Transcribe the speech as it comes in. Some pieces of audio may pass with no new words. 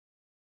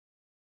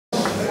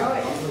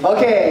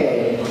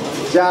OK。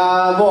じ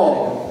ゃあ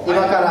もう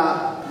今か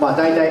ら大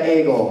体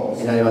英語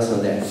になります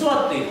ので、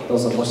どう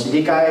ぞもし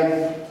理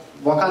解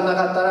分かんな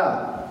かった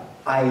ら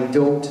I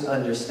don't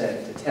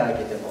understand って手挙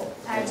げても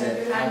全然。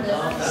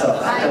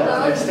So I don't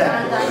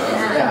understand.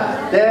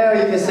 Yeah. There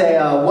you can say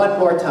one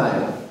more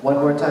time. One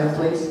more time,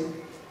 please.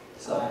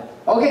 So,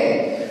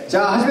 OK。じ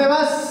ゃあ始め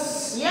ま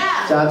す。じ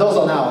ゃあどう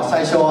ぞなお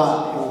最初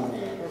は。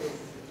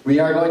We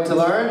are going to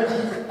learn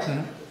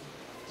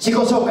自己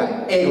紹介、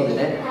英語で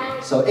ね。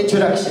So,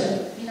 introduction.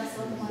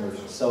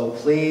 So,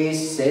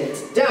 please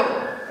sit down,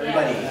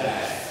 everybody.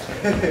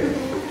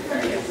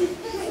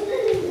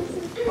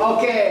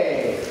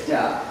 Okay. じ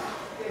ゃあ、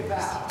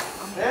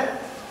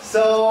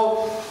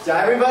So, じ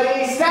ゃあ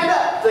everybody stand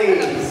up,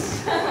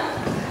 please.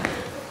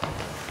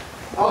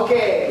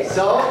 Okay.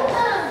 So,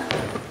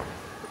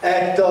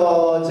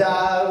 じゃ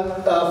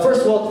あ、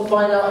first we'll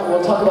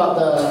talk about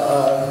the,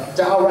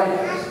 じゃあ、alright.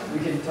 We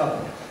can talk.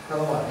 How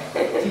about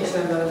teach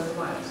them the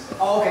smiles.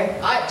 OK。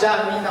はい、じゃ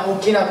あみんな大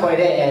きな声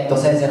で、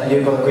先生の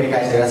言うことを繰り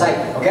返してください。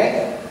OK？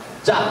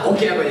 じゃあ大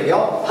きな声でいく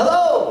よ。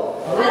Hello!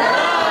 Hello! One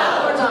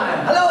more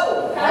time.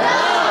 Hello! Hello!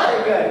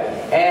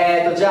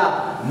 Very good. じゃ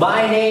あ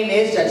My name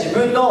is じゃあ自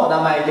分の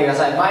名前言ってくだ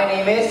さい。My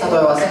name is 例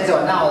えば先生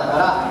は Now だか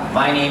ら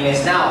My name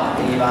is Now っ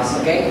て言います。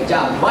OK？ じ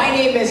ゃあ My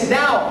name is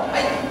Now。は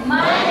い。My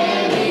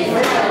name is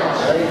Now。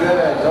 Very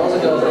good。上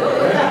手上手。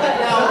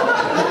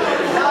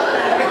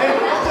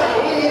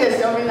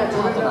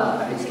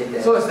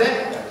そうですね。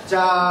じ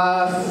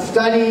ゃあ2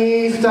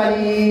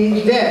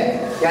人で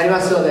やりま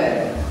すの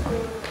で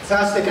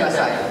探してくだ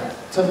さい。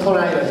ちょっと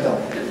隣の人。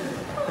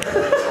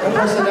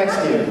Person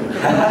next to you。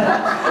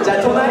じゃ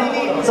あ隣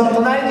にいる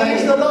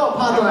人と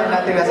パートナーに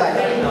なってください。じゃ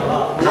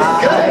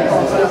あ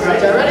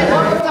ready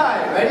one more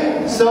time.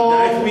 Ready? So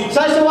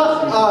最初は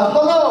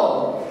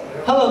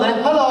Hello ね。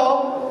Hello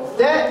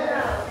で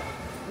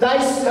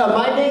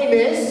My name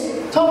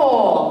is と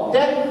もで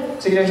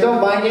次の人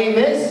My name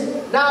is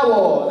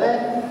Now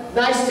で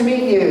Nice to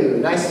meet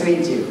you. Nice to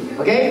meet you.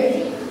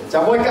 Okay? じ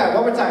ゃあもう一回。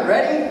One more time.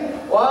 Ready?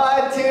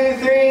 1, 2,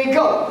 3,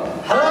 go.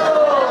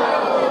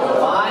 Hello.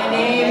 My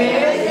name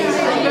is.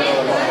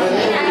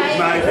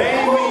 My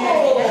name is.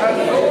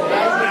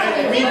 Nice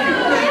to meet you.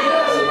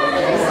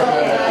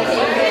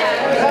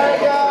 Very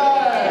good.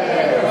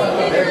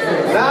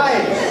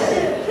 Nice.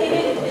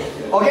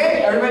 Okay,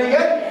 everybody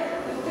good?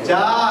 じゃ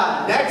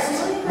あ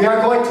next we are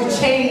going to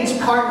change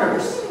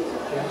partners.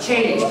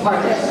 Change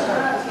partners.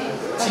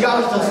 違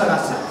う人を探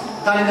す。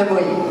誰でも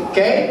いい。OK?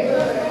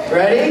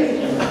 Ready?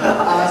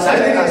 最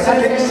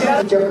初に知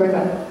らん曲にな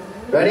る。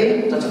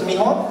Ready? じゃあちょっと見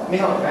本 Ready?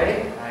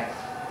 はい。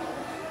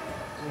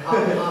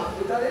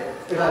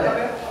歌で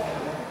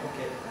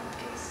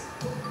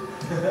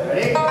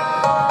Ready?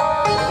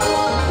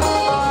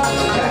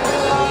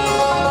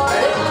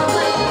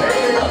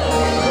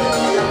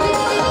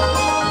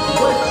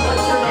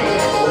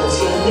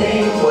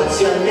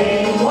 What's your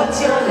name? What's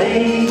your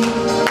name?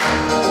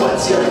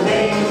 What's your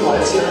name?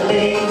 What's your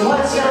name?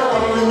 What's your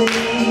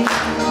name?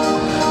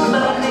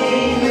 My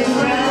name is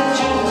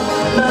Richard.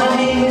 My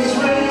name is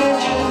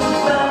Richard.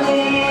 My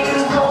name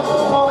is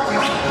Paul.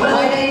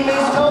 My name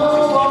is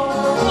Paul.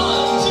 1,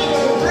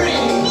 2,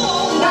 3,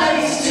 4.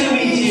 Nice to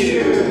meet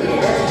you.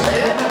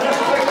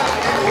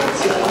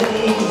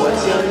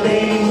 What's your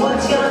name?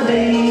 What's your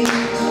name?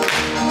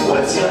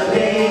 What's your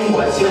name?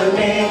 What's your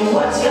name?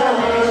 What's your name? What's your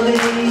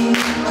name?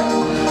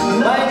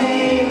 My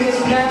name is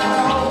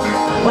Now.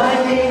 My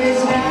name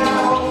is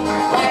Now.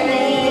 My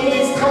name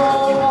is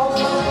Paul.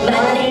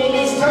 My name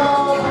is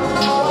Tom. 1,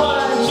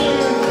 2,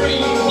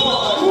 3,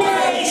 4.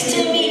 Nice to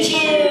meet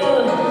you.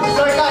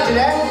 そういう感じね。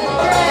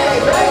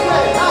Okay, very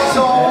good. Nice.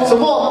 So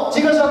もう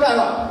自己紹介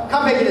は完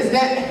璧ですね。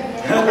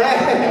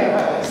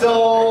So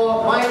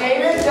my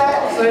name is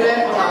that. それで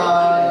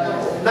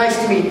nice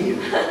to meet you.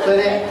 それ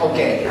で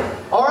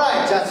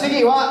OK。Alright. じゃあ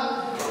次は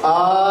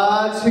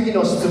次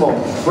の質問。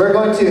We're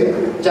going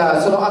to じゃ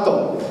あその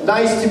後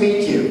Nice to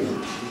meet you。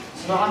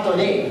その後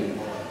に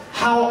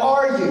How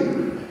are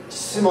you？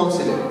 質問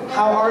する。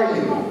How are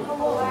you？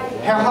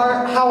 How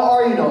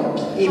are you の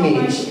イメ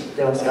ージ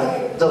出ますか？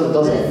どうぞ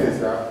どうぞ。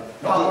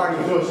How are you？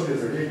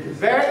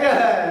 Very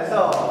good。そ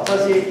う。調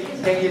子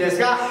元気です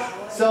か？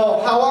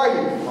 So how are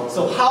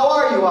you？So how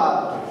are you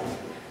は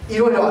い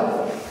ろいろある。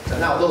じゃあ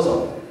なおどう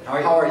ぞ。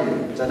How are you？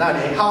 じゃあなお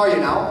How are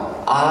you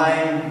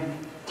now？I'm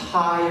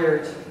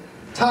tired.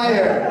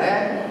 Tired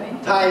ね。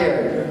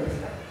Tired。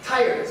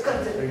Tired。使っ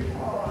てる。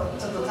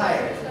ちょっと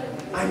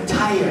tired。I'm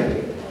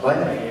tired. What?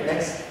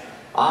 Next.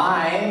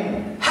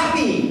 I'm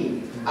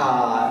happy.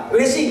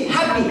 嬉しい。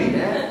Happy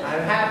ね。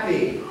I'm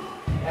happy.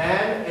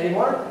 And any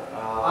more?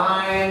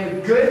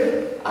 I'm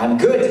good. I'm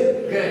good.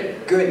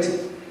 Good. Good.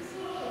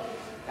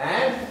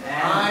 And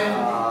I'm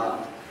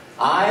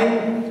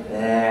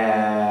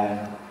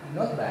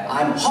not bad.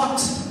 I'm hot.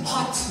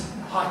 Hot.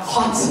 Hot.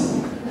 Hot.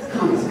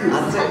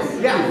 That's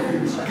it. Yeah.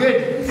 Good.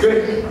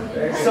 Good.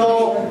 So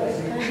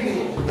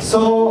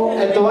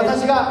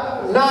私が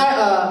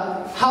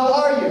How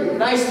are you?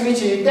 Nice to meet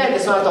you 言って、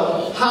その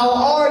後 How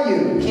are you?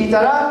 聞い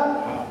た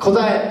ら答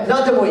え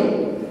何でもいい。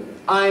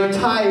I'm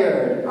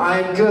tired,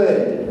 I'm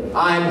good,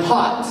 I'm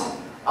hot,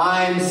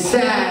 I'm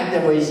sad で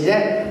もいいし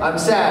ね。I'm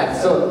sad.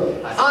 So,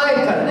 I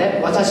から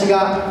ね、私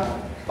が。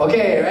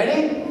Okay,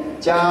 ready?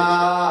 じゃ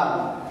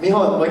あ、見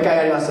本もう一回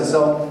やります。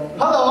So,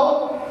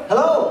 hello.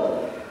 Hello.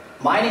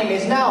 My name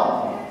is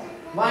Nao.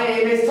 My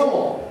name is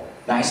Tomo.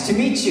 Nice to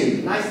meet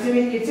you. Nice to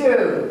meet you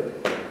too.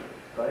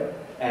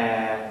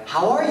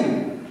 How are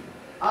you?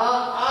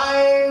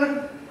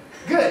 I'm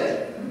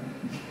good.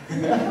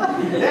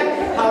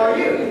 How are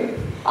you?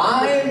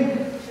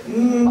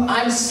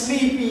 I'm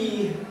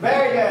sleepy.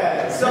 Very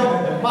good. So,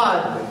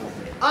 まあ、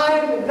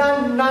I'm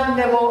何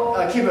でも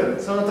気分、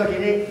その時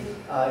に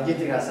言っ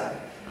てください。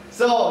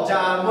So、じ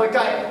ゃあもう一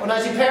回同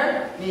じペ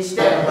アにし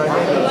て。Very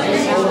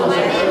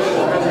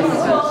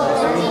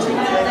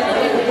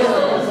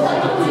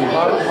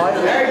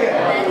good.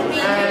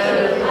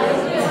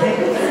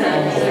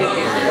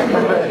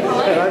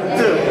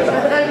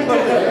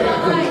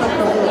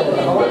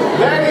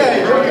 Very good.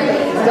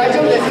 大丈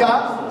夫です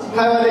か？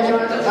会話できま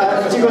し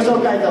た。自己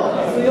紹介と。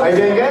Are you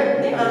doing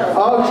good?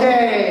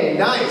 Okay,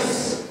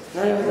 nice.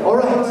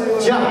 Alright,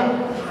 じゃあ、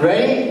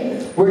ready?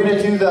 We're gonna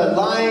do the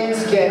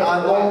lines. Get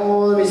on.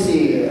 Oh, let me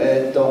see.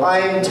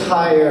 I'm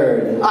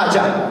tired. じ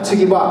ゃあ、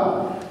次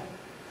は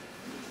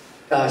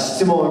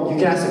質問。You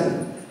can ask me.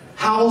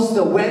 How's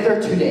the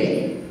weather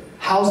today?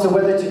 How's the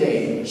weather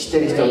today? 知って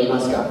る人いま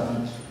すか？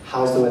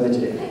 How's the weather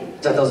today?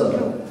 じゃあどうぞ。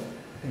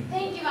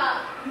天気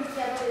はどうで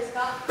すか？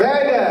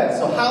 Very good.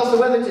 So how's the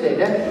weather today?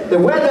 ね。The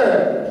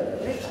weather.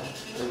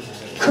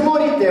 曇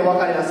りってわ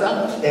かります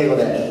か？英語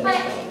で。はい。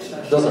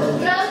どうぞ。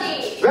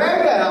Cloudy.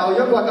 Very good.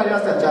 よくわかりま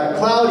すか？じゃあ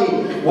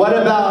cloudy. What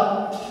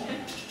about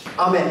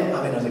雨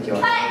の時は？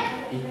はい。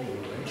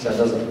じゃあ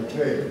どうぞ。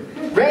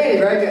Rainy.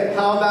 Very good.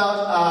 How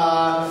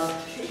about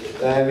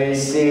let me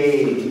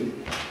see.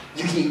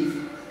 雪。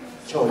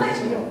今日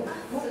雪よ。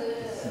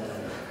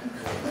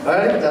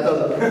Alright. じゃあどう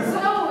ぞ。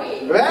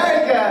Snowy.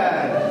 Very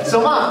good.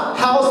 So, Ma,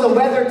 how's the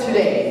weather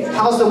today?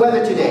 How's the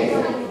weather today?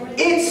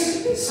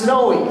 It's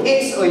snowy.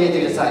 It's を入れ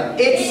てください。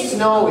It's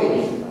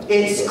snowy.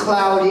 It's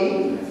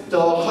cloudy.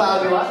 と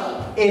cloudy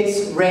は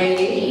It's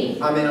rainy.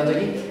 雨の時。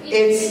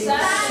It's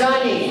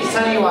sunny.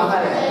 Sunny は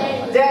晴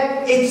れ。で、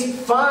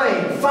It's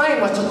fine.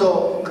 Fine はちょっ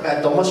と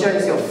面白いん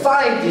ですよ。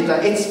Fine って言った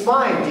ら It's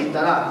fine って言っ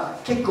たら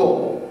結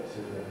構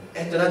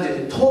なんて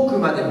いう遠く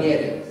まで見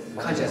え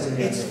る感じです。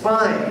It's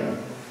fine.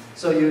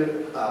 そうい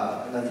う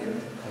なんていう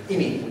意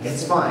味。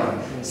It's fine.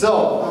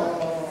 So,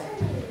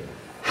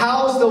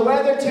 how's the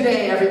weather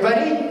today,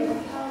 everybody?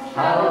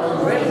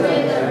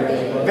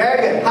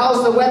 Very good.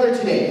 How's the weather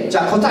today? じ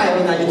ゃあ答えを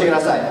みんな言ってくだ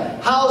さい。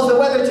How's the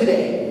weather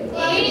today?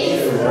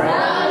 It's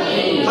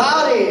cloudy.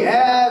 Cloudy.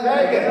 Yeah,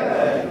 very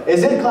good.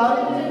 Is it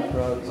cloudy?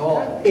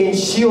 In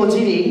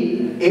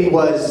Shiojiri, it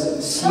was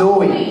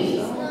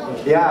snowy.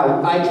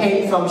 Yeah, I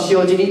came from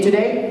Shiojiri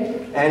today,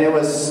 and it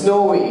was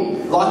snowy.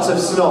 Lots of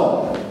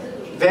snow.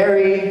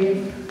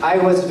 I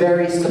was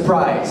very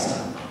surprised.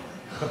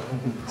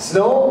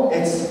 Snow?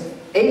 It's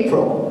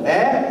April,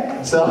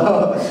 eh? So,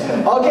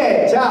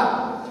 okay, じゃ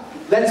あ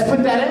let's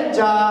put that in.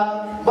 じ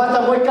ゃあま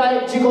たもう一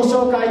回自己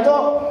紹介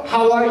と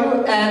How are you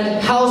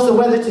and how's the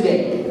weather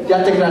today?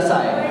 やってくだ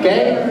さい。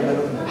Okay?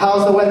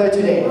 How's the weather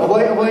today?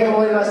 覚え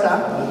ました？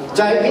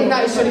じゃあみん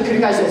な一緒に繰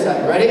り返してくださ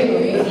い。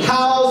Ready?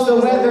 How's the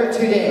weather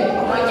today?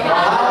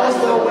 How's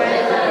the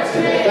weather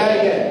today?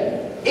 Very good.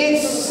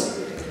 It's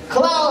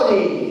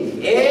cloudy.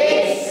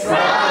 It's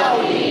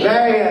cloudy.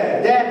 Very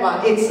good. で、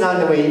まあ、It's なん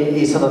でも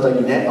いい、その時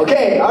にね。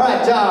Okay,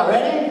 alright, じゃあ、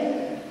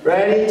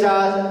ready? じ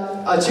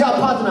ゃあ、違うパ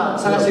ートナー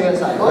探してくだ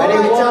さい。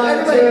Ready?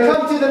 Everybody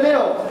come to the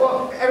middle.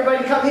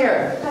 Everybody come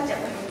here.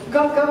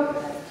 Come.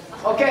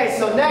 Okay,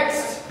 so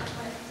next.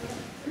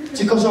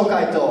 自己紹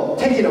介と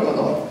天気のこ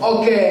と。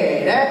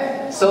Okay,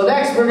 ね。So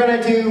next we're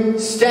gonna do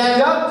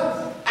stand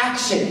up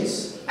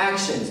actions.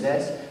 Actions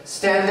ね。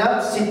Stand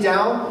up, sit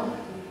down,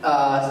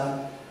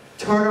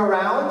 turn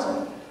around,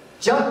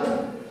 jump,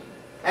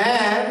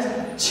 and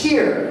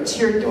cheer.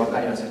 Cheer ってわか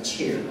りますか？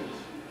 Cheer.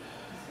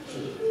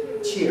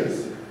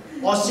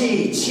惜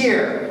しい。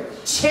Cheer.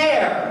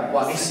 Chair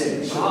は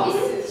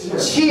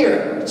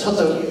S。Cheer ちょっ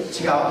と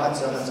違う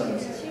発音で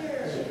す。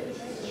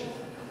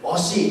惜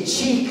しい。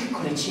チーク。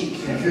これチ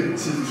ークね。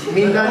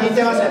みんな似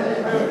てません？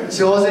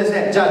上手です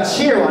ね。じゃあ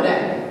Cheer は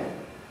ね、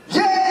イ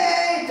エー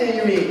イってい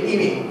う意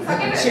味。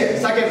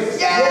Cheer 叫ぶ。イエーイ。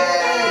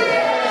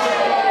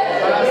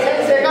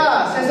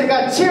先生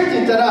が Cheer って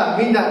言ったら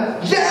みんなイエーイっ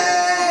て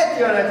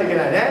言わないといけ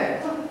ない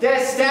ね。で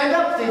Stand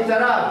up って言った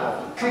ら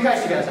繰り返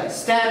してください。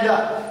Stand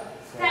up.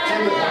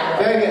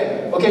 Very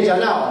good. Okay, じゃあ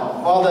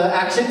now all the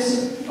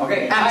actions.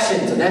 Okay.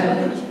 Actions ね。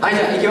はい、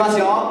じゃあ行きます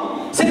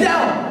よ。Sit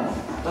down.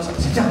 どうぞ。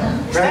Sit down.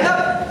 Stand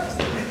up.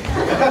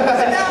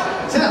 Sit down.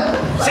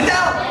 Sit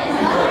down.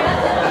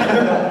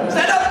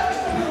 Stand up.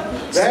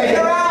 Very Spin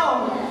good.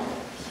 around.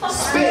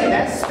 Spin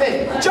ね。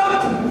Spin.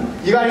 Jump.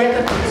 You gotta get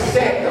the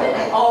stay.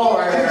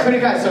 Alright. 繰り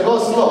返す。Go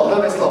slow.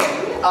 Go slow.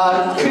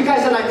 繰り返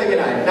さないといけ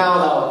ない。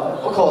Now,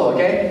 call,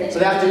 okay? So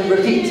they have to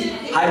repeat.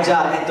 はい、じ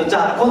ゃあ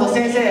今度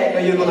先生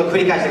の言うことを繰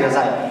り返してくだ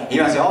さい。いき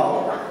ます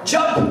よ。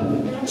Jump.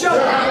 Jump.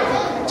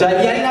 じゃあ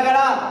やりなが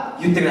ら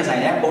言ってください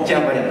ね。大き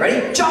な声で。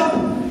Ready? Jump!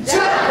 Jump!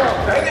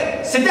 Very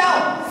good. Sit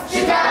down!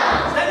 Sit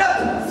down. Stand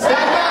up! Stand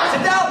up. Sit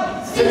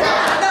down! Sit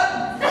down.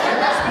 Stand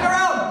up! Spin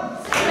around!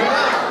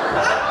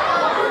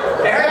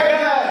 Very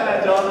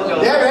good! 上手上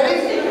手。 Yeah, ready?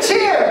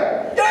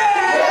 Cheer!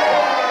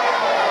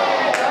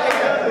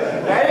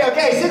 Ready?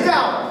 Okay, sit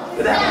down.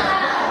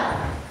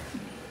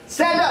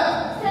 Stand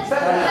up. Okay,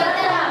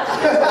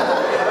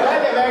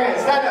 very good.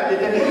 Stand up.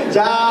 じ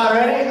ゃあ、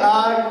ready?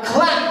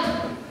 Clap.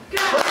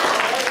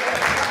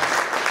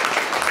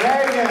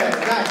 Very good.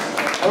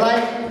 Nice.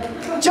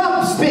 Alright.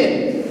 Jump,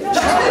 spin. Jump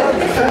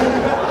spin!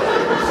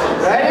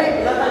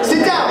 Ready?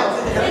 Sit down.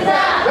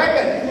 Very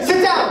good.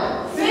 Sit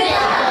down.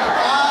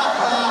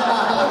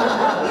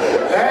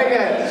 Very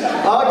good.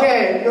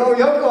 Okay. よ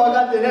くわ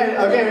かってね。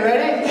Okay,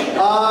 ready?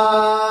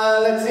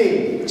 Let's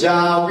see. じ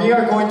ゃあ、we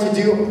are going to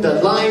do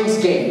the lines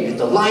game.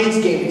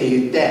 lines game って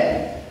言っ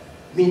て、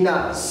みん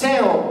な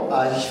線を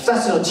2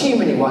つのチー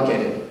ムに分け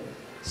る。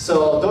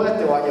そう、どうやっ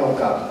て分けよう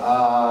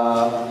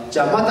か。じ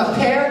ゃあ、また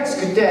ペア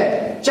作っ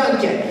て、じゃ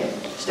んけん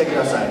してく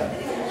ださい。で、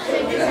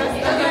すみま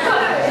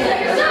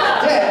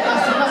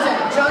せ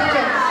ん。じゃんけ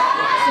ん。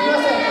すみま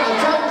せん。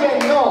じゃん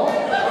けんの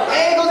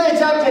英語で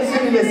じゃんけんす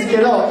るんですけ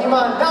ど、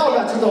今、なお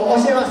がちょっと教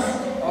えます。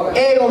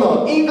英語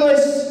の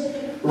English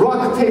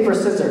Rock Paper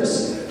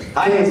Scissors。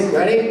はい、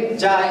ready?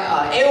 じゃ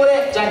あ、英語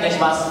でじゃんけんし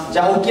ます。じ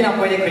ゃあ、大きな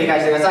声で繰り返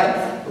してください。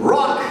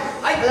Rock!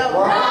 はい、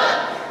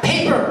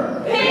Paper!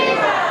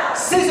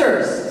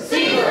 Scissors!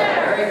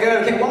 Very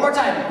good. Okay, one more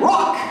time.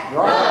 Rock!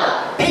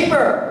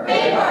 Paper!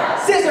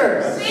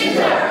 Scissors!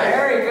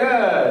 Very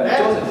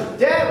good.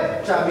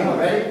 で、じゃあ、みんな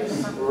ready?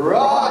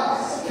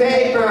 Rock,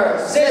 paper,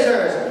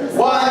 scissors. 1,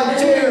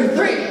 2,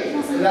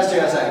 3. 出して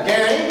ください。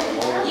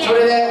Okay? そ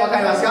れで分か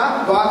ります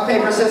か ?Rock,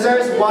 paper,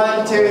 scissors.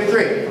 1, 2,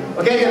 3.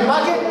 Okay, で、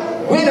負け。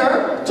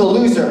Winner と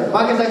loser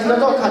負けた人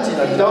と勝ち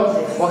の人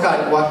分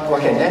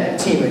けるね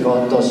チー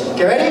ム同士 OK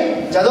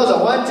ready? じゃあどうぞ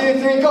 1,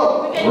 2, 3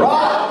 go!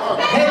 Rock!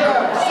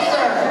 Paper!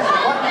 Scissors!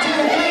 1,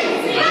 2,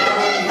 3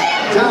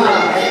 じゃ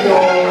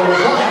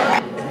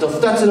あ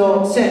2つ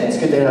の線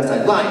作ってください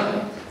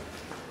Line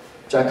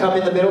じゃあ come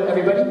in the middle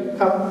everybody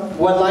come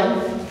one line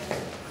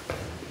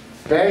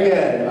Very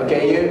good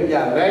Okay you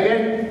yeah very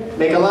good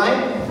Make a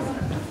line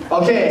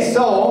Okay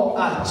so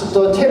ちょっ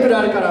とテーブル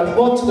あるから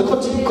もうちょっとこ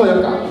っちに来よ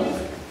うか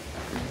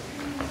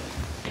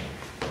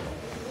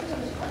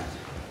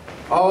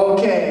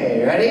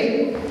Okay,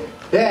 ready?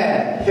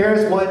 There,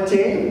 here's one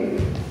team.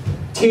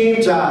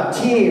 Team じゃあ、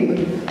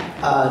team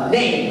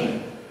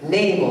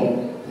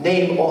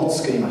name を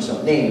作りましょ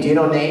う。Name, do you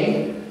know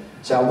name?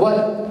 じゃあ、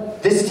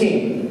this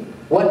team,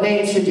 what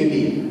name should you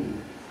be?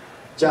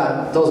 じ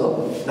ゃあ、どう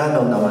ぞ。何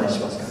の名前にし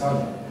ますか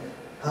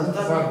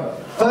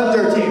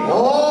Thunder team.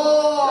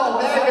 Oh,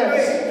 very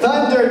good.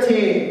 Thunder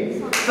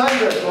team.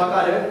 Thunder, わ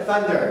かる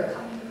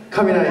Thunder.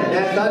 雷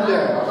ね、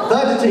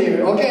Thunder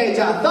team。OK、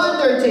じゃあ、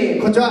Thunder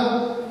team。こっち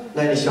は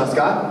何にします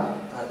か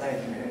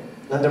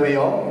何でもいい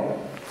よ。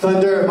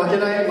Thunder、負け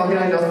ないの、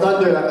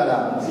Thunder だか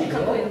ら。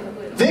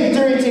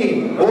Victory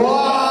team。お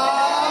ー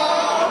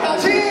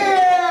Cheer!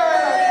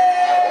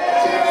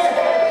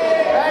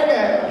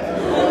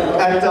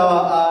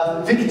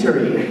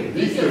 Victory。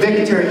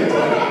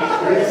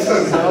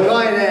す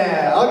ごい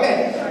ね。OK、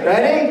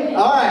ready?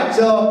 Alright,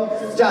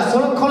 so じゃあ、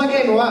この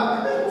ゲーム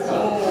は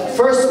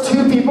First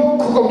two people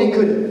ここに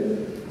来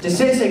るで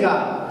先生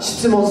が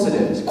質問する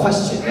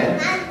question ね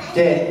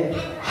で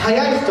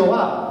早い人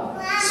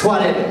は座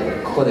れ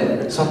るここ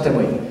で座って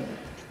もいい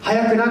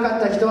早くなか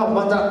った人は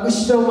また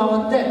後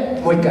ろ回っ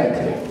てもう一回来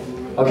る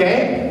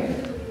OK?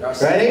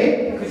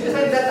 Ready? Could you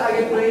say that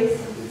again, please?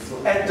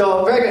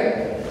 Very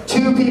good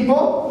Two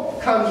people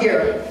come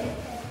here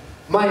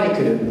前に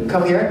来る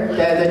Come here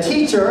The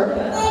teacher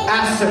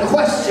asks a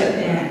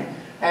question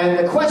And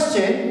the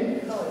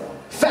question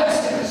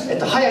Fast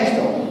早い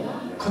人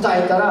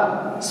答えた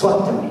ら座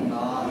ってもいい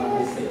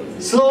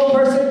Slow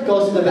person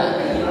goes to the back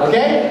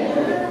OK?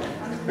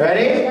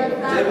 Ready?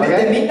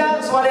 でみんな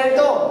座れる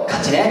と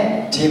勝ち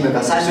ねチーム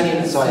が最初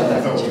に座れ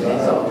たチームね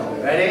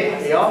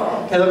Ready? いい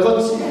よけどこ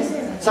っ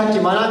ちさっき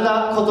学ん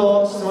だこ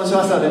とを質問し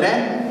ますので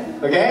ね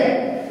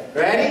OK?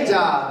 Ready? じ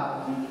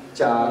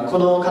ゃあこ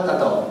の方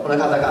とこの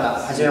方から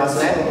始めま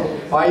すね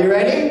Are you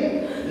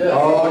ready?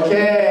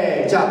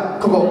 OK じゃあ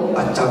ここ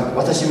じゃあ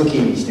私向き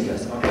にしてくだ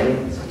さい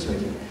OK? そっち向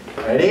き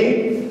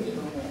Ready?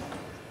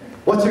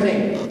 What's your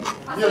name?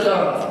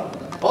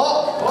 お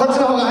こっち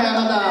の方が早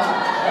かった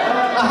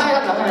早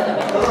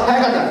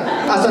か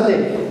った座っ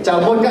てじゃ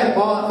あもう一回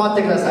回っ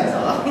てください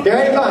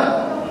Ready?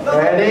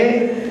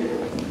 Ready?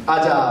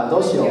 じゃあど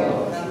うしよう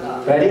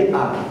Ready?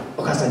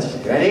 お母さんち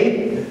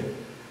Ready?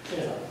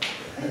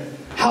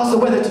 How's the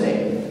weather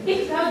today?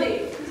 It's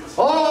cloudy.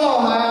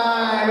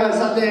 はい、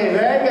座って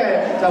Very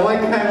good じゃあもう一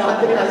回回っ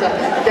てください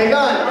Okay, go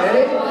on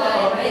Ready?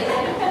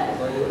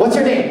 What's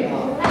your name?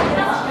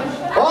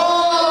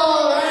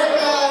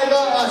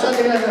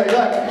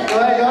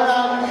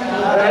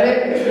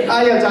 Ready?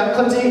 じゃあ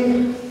こっち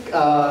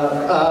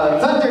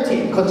Thunder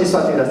team こっち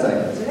座ってください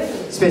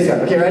スペースが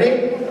OK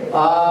ready?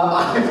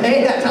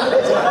 変な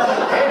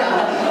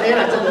レイ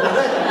ナちょっと慣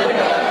れ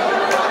た。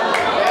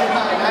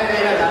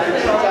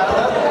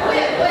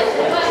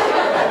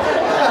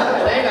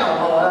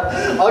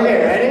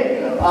Okay, ready?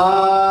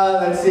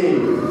 Let's see.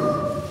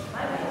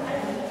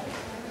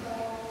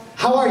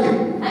 How are you?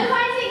 I'm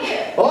fine, thank you.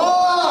 Oh!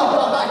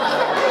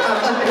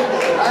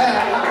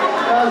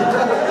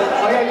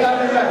 Okay, come.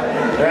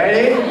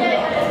 Ready?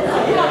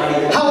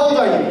 How old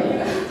are you?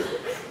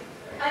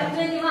 I'm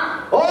 21.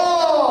 Oh!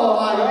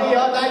 いいよ、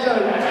大丈夫。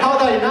How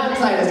old are you? 何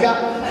歳ですか？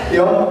いい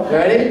よ。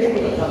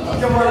Ready?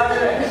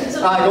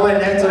 ごめん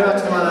ね、それはち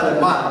ょっとまだ。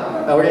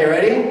Okay,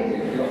 ready?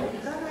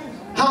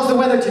 How's the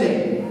weather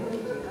today?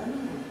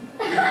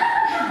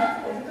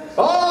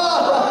 Oh!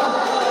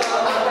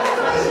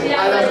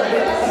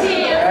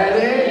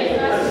 Ready?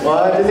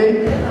 What is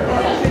it?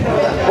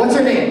 What's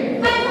your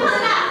name?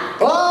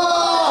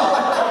 Oh!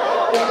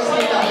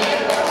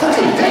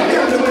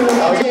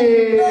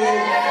 Okay.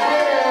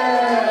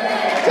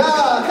 じゃ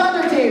あ、カン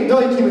トリーチームど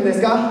ういう気分で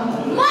すか？も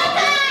う一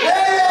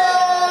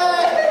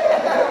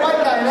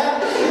回ね。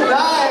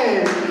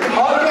Nice.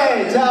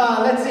 Okay. じゃ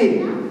あ、let's see.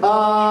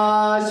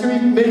 Should we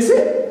mix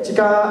it? 時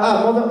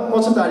間、も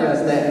うちょっとありま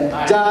すね。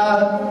じゃ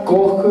あ、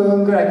5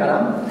分ぐらいかな。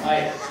は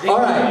い。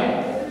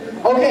Alright.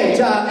 Okay.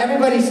 じゃあ、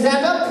everybody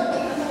stand up.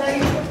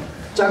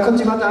 じゃあ、こっ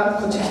ち来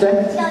て。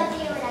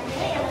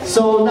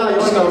So now you're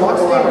gonna watch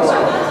the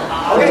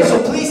Okay, so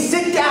please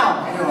sit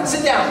down. Everyone,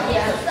 sit down.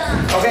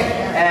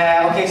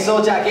 Okay,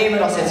 so じゃあゲーム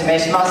の説明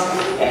します。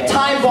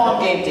タイムボン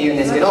ゲームって言うん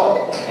ですけ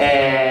ど、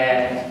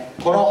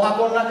この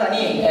箱の中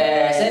に、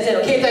先生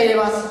の携帯入れ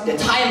ます。で、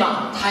タイ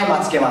マー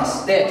つけま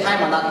す。で、タイ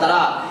マーになった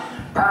ら、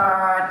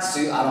バー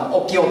ッと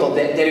大きい音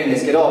で出るんで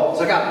すけど、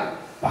それが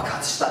爆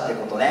発したっていう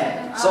こと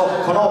ね。そう、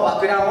この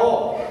爆弾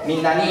をみ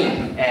んな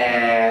に、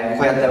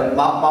こうやって、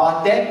回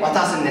って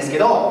渡すんですけ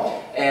ど、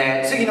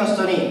次の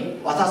人に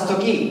渡すと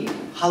き、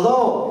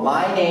Hello,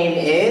 my name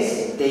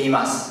is って言い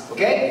ます。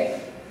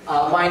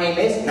OK?My name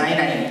is 何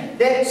々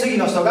で、次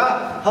の人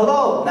が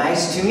Hello,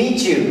 nice to meet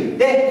you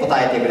で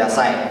答えてくだ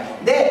さい。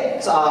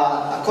で、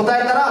答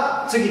えた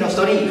ら次の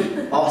人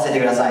に回せて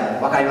ください。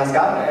わかります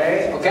か？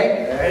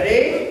 Okay.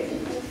 Ready?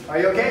 Are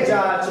you okay? じ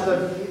ゃあ、ちょっと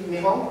日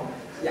本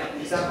Yeah,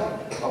 example.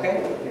 Okay.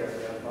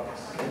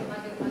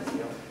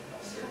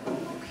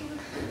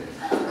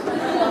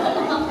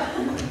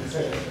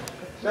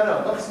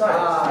 No, don't start.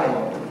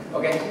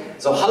 Okay.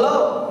 So,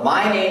 hello,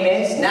 my name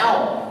is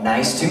Now.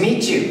 Nice to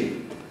meet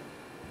you.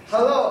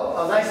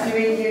 Hello, nice to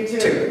meet you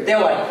too. で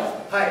終わり。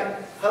はい。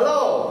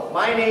Hello,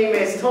 my name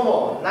is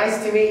Tomo.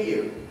 Nice to meet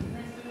you.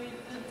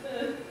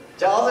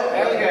 上手。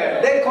Very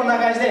good. で、こんな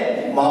感じ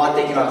で回っ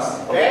ていきま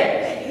す。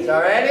Okay?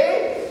 So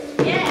ready?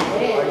 Yeah.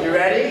 Are you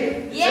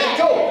ready? Yeah. Let's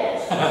go.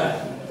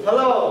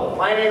 Hello,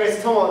 my name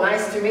is Tomo.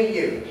 Nice to meet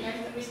you. Nice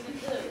to meet you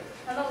too.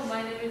 Hello,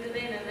 my name is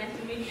Dana. Nice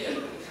to meet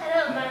you.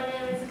 Hello, my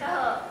name is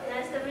Kaho.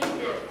 Nice to meet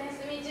you. Nice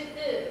to meet you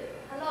too.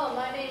 Hello,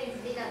 my name is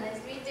Dina. Nice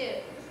to meet you.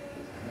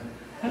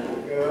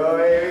 Go,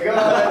 here we go.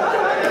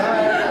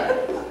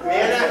 見え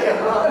ないよ。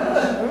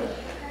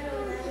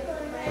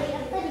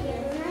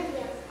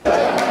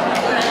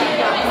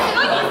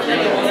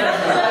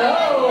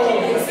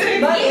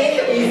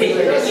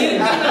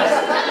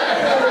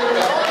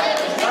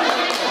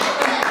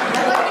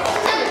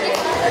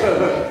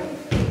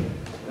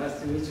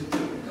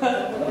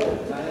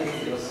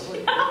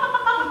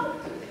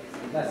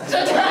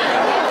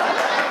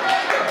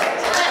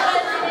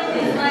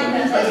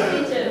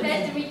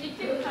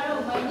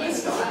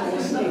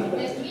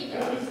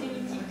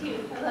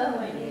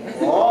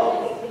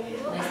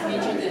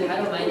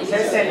先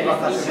生に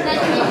任せて。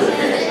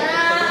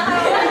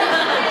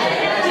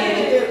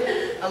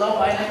Hello,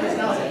 my name is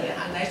Now.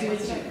 Nice to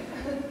meet you.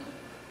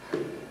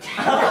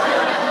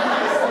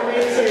 Nice to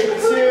meet you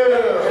too.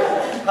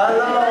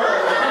 Hello.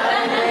 My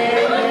name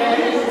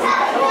is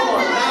Tomo.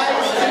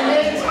 Nice to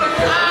meet you.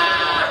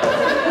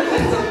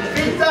 ぴ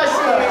ったし。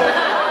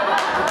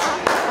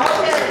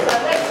Okay.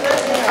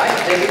 はい、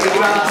じゃあ次いき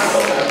ます。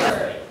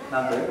何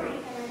分？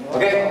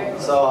 Okay,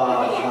 so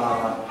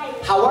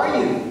how are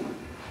you?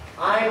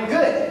 I'm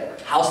good.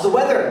 How's the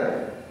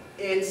weather?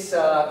 It's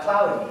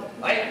cloudy.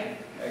 Right.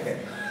 Okay.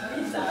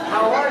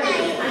 How are you?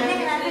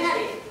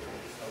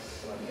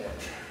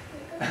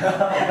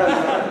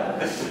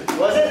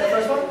 Was it the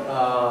first one?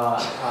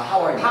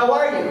 How are you? How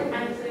are you?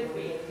 I'm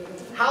sleepy.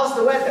 How's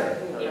the weather?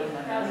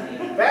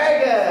 Very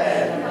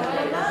good.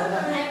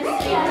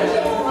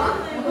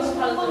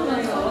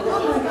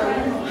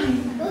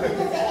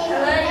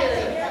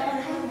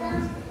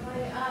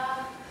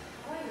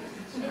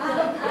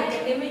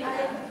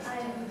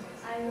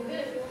 I'm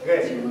good.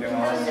 Good.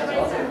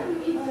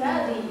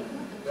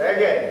 Very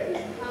good.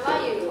 How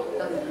are you?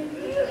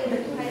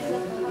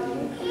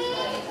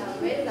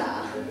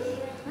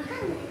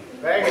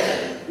 Very good.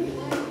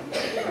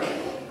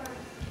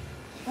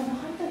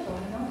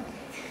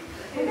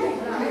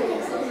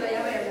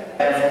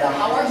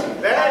 How are you?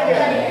 Very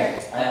good.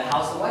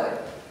 How's the weather?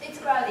 It's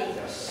cloudy.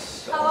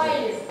 How are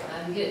you?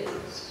 I'm good.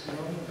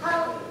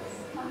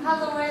 How's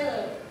the weather?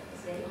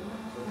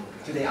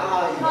 Today,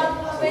 How's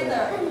the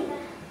weather?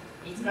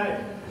 It's good.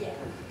 Yeah.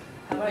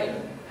 How are you?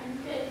 I'm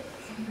good.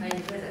 How are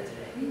you today?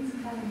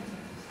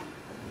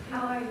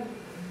 How are you?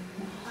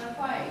 I'm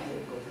fine.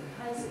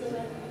 How's the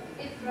weather?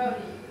 It's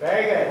cloudy.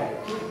 Very good.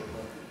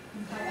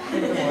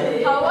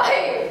 How are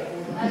you?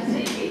 I'm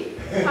sleepy.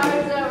 How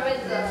is the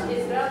weather?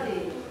 It's cloudy.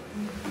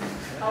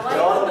 How are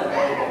you?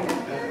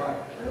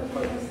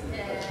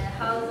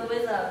 How's the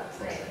weather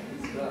today?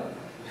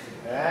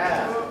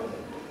 Yeah.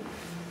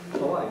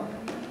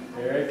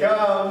 Here it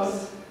comes.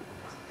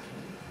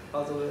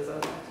 How's the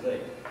weather today?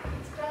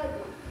 It's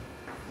cloudy.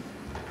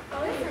 Oh,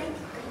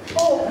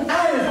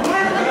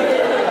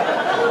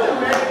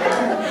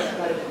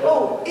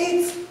 oh,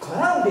 it's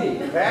cloudy.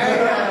 Very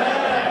good.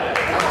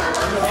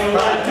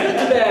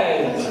 Today.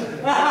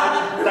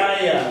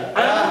 Tired.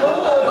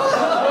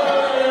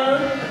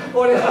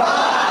 俺は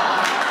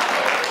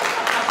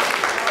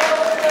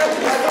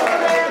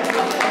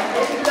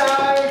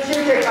休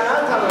憩かな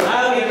多分。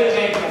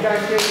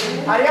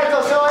ありがと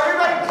う。So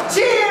everybody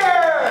cheer!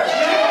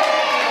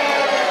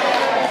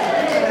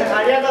 あ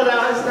りがとうございま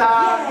した。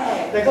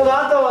でこの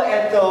後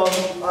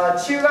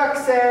中学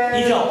生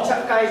社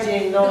会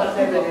人の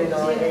レベルの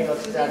英語っ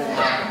てあるんで。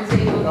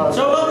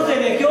小学生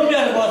で興味あ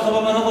る子はそ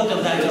のまま残って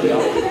も大丈夫よ。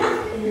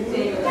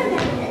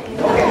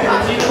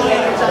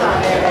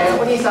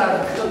お兄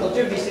さんちょっと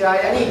準備してる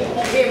間に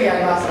ゲームや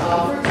ります。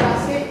First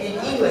basket in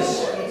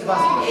English。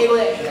英語で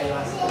やり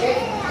ます。Okay?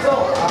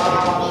 So,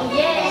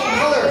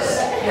 colors。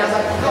皆さ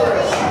ん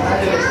colors 大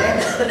丈夫で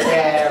すね。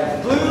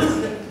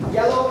Blue,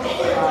 yellow,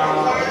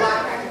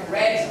 black,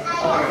 red,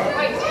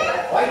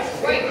 white。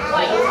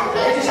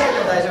練習しなくて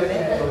も大丈夫ね。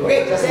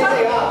Okay? じゃあ先生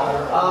が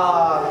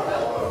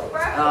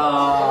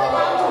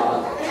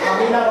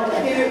みんなの着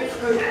てる服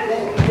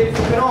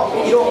の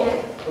色。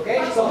Okay?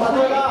 So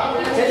例えば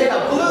先生が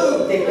ブル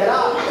ーって言ったら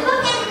ブル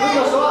ー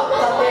の人は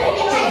立って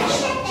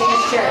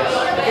change chairs.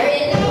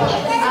 Okay?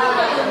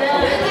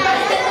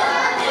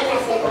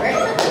 Okay?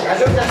 大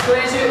丈夫じゃあ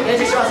練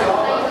習しますよ。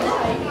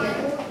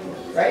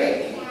Ready?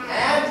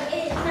 And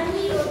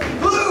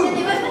blue!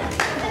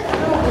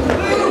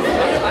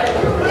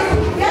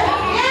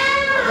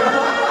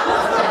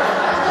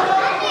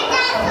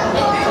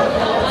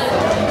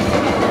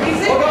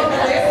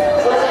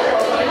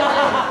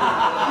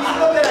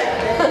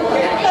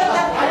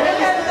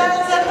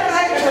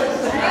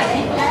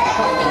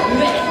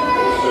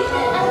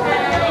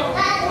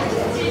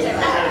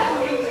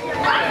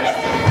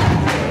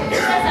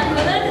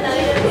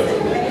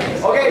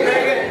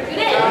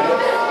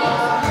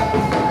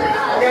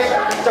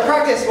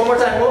 Practice one more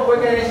time. We're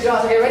going to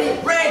introduce. Okay, ready?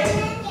 Red.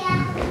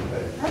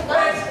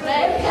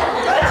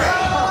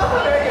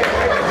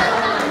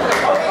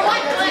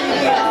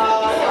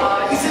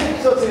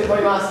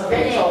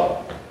 Okay. So,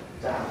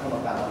 じゃあこの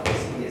カード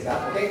いいですか?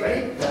 Okay, ready?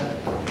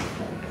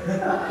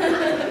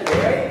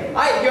 Okay. は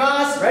い、いきま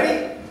す。Ready?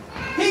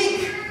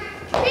 Pink.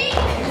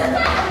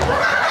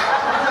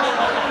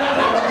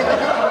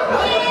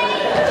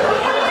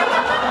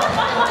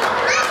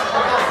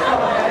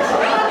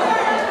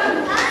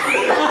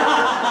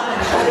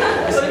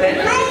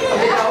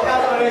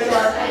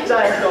じゃ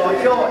あ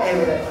色を英語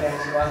でお願い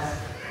します。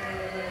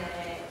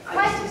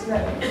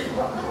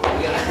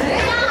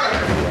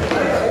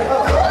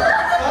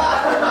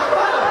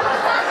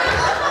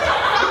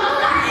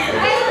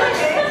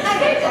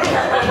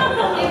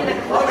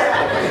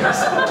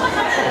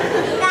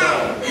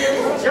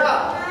じゃ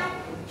あ。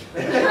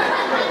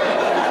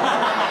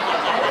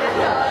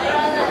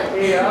い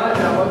いよ、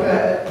じゃあ僕。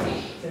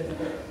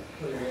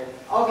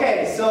Okay,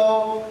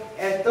 so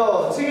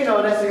次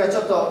のレッスンがち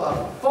ょっと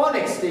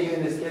phonics って言う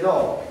んですけ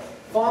ど、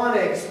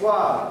phonics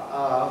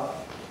は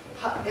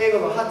英語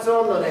の発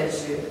音の練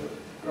習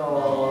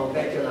の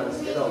勉強なんで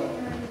すけど、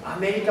ア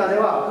メリカで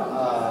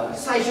は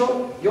最初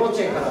幼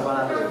稚園から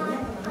学ぶ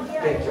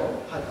勉強、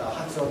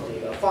発音って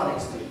いう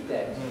phonics って言っ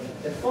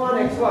て、で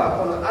phonics は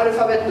このアルフ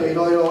ァベットい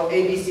ろいろ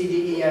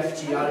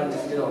ABCDEFG あるんで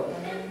すけど、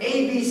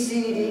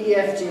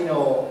ABCDEFG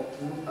の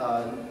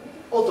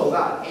音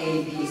が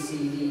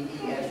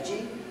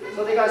ABCDEFG、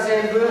それが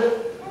全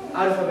部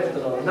アルファベット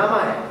の名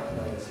前な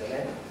んですよ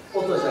ね。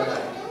音じゃない。だ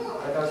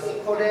から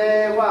こ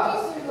れ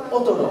は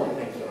音の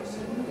勉強をす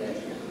るので、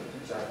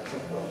じゃあちょ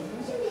っと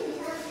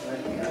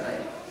何がない。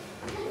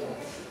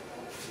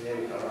見え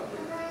るかな。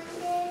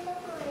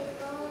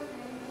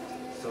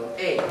そう、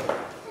A。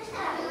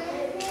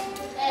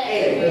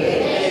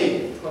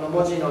この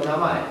文字の名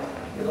前。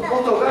けど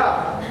音が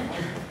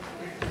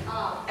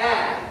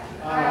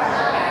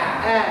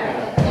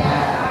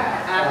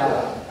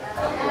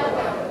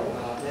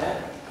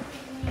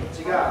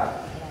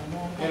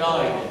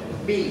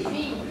B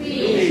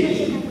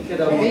け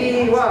ど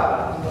B は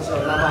その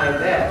名前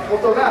で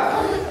音が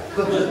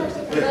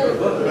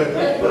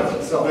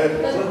そう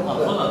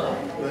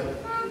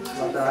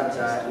またじ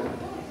ゃあ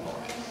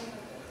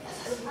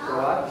これ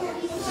は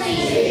C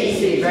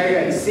very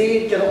good C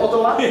けど音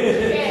は惜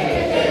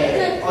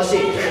しい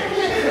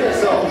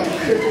そう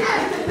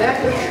ね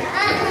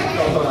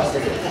音がして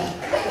る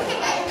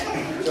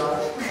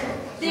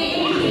D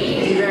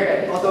very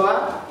good音は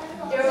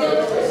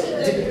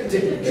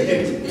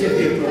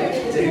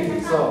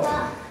そ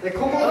うで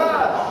ここ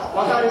が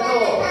分かると、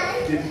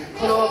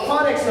このフ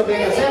ォニックスの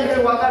勉強全部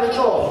分かる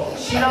と、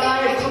知らな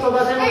い言葉でも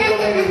読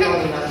めるよう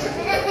になってく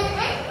る。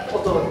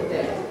音っ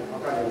て分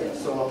かるね。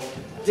そう。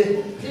じゃ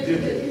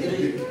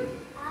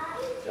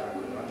あこ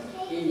れは。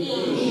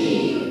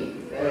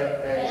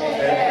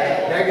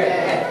Very good.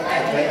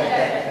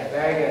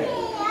 Very good.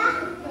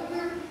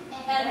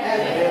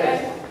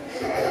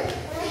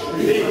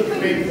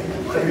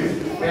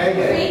 Very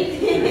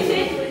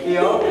good. いい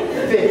よ。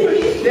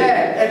で、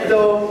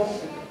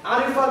ア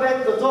ルファベ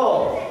ット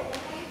と、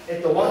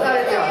分か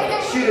れた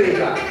種類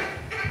が。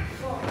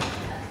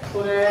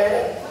こ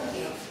れ、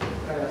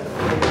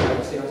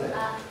すいません。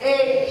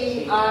A,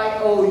 E,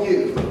 I, O,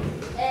 U。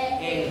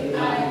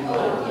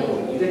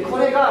で、こ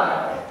れ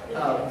が、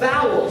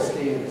vowels っ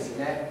ていうんです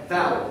ね。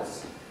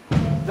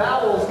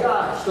vowels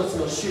が一つ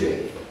の種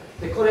類。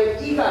で、これ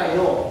以外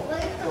の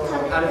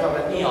アルフ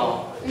ァベッ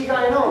ト以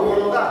外のも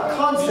のが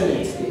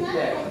consonants って言っ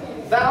て、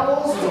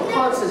vowels と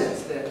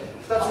consonants って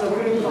2つの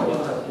グループのも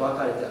のが分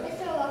かれてある。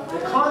で、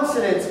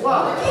consonants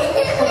は言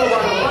葉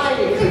の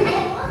前に来る。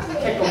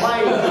結構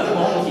前に来る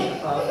文字、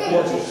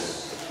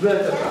文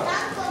とか。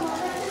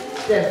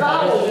で、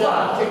vowels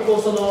は結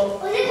構その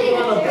言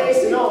葉のベー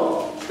ス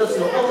の一つ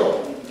の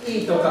音。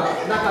E とか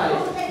中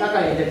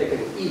に出てく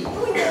る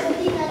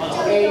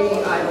E。A, E, I,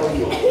 O,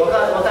 U。わ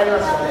かりま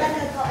すかね。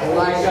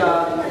Like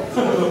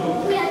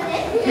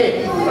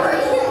P。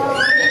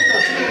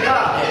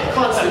が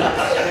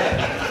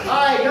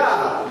consonant。I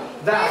が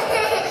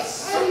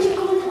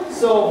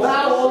vowels。So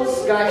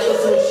vowels が一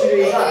つの種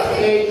類が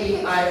A,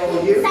 E, I, O,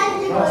 U。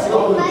す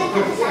ごく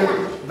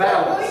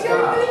vowels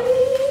が。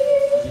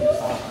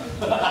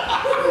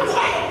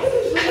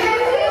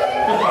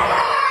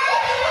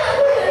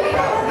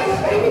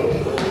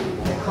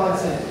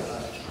consonants。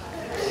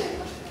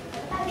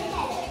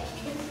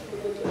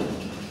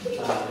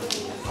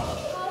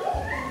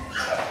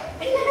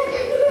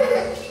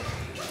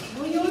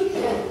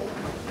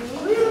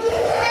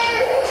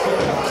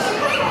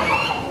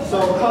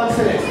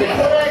で、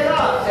これ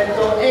が、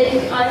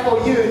A, I,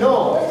 O, U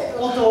の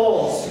音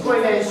をすご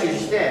い練習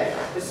して、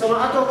でそ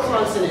の後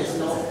consonants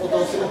の音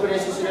をすごく練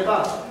習すれ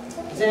ば、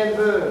全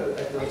部、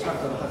ちゃん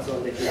と発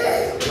音できるん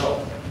ですけど、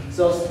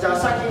じゃあ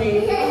先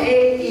に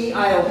A, E,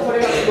 I, O、これ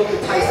がすごく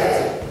大切。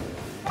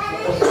言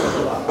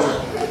葉。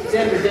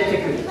全部出てく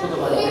る。言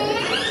葉で出てく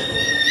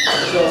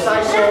る。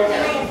最初。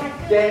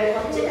で、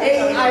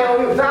A, I,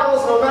 O,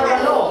 U、vowels の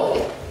中の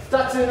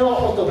2つ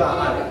の音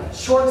がある。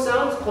short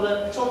sounds、こ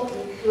のちょっと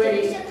上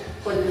に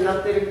こうやってな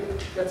ってる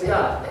やつ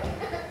が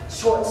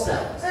short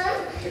sounds。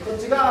で、こっ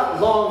ちが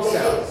long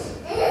sounds。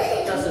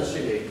2つの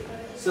種類。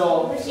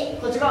こっ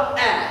ちが A。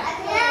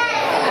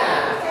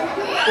こ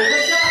っ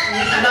ちが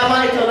名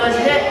前と同じ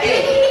で A。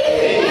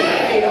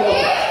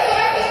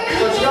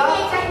こっちが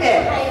A。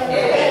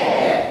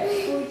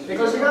で、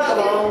こっちが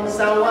long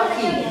sound は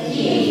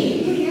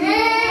E。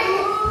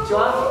こっち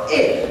は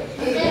A。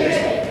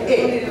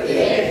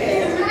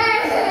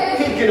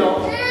ピンク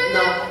の同じ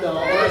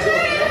音ね。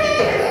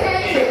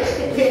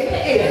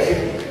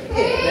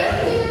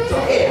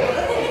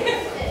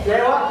で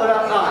は、これは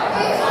I。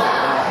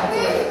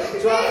こ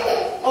っちは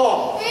O。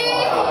こっ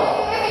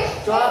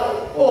ちは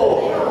O。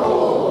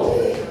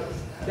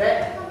で、で、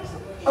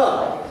こ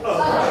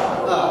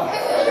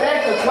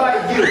っちは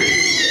U。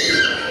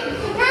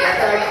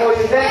こう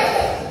いうで、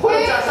こ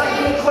れじゃあ先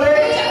にこれ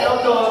の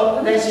音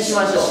を練習し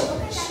ましょう。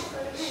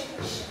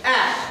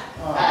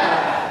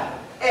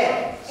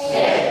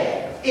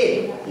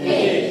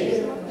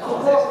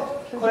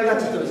これが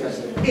ちょっと難し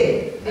い。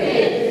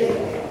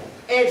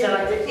A じゃな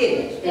くて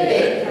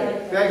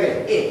E。Very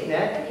good。E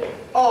ね。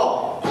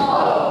O。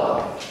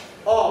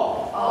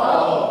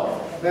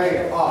Very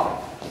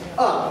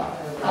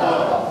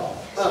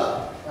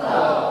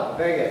good。Very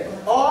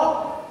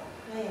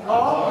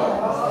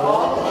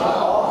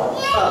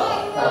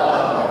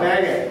good。Very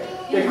good。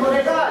で、こ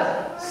れ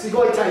がす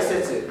ごい大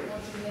切。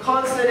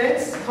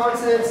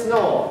consonants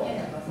の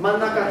真ん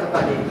中と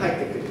かに入っ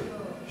てくる。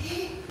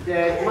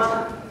で、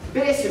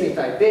ベースみ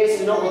たい、ベー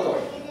スの音が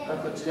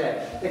こっち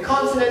で、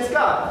consonants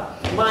が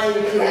前に来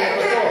る音と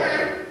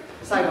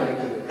最後に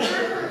来る音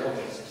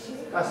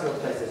がすご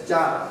く大切。じ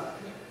ゃ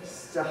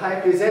あ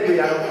早く全部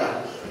やろう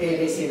か。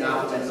ABC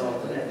のアルファベットの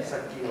音ね、さっ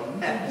きの。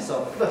そう。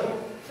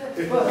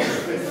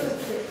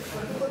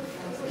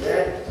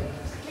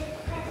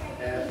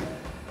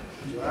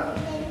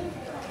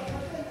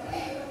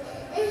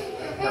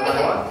名前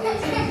は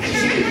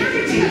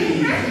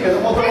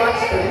音は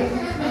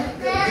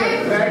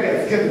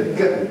Very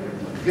good.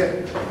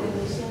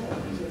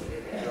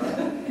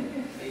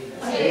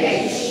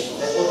 H。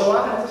音は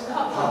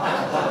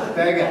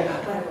Very good.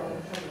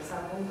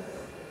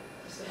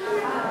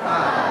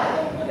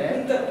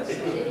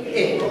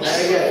 Very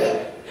good.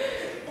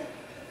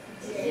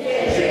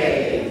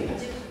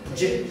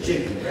 J.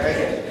 Very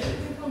good.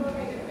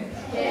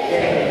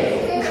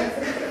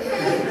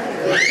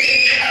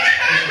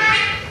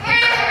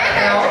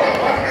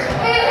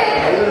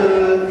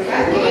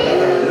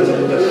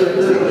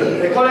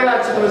これが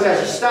ちょっと難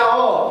しい。下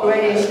を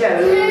上にして、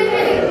読ん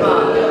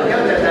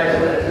で大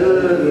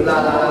ラ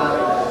ララ。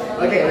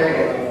OK, very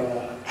good.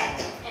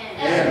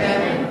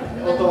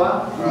 音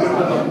は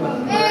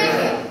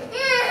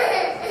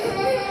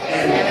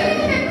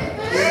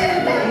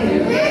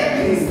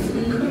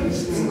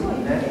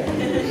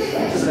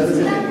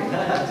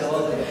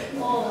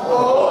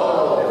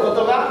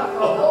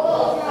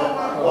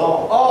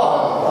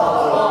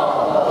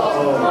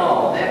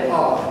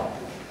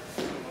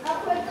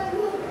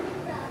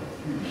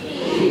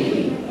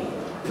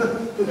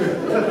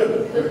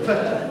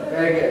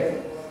Very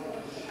good.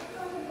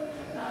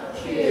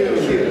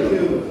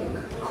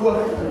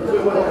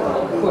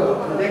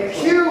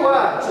 Q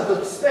はちょっ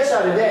とスペシ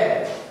ャル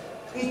で、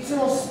いつ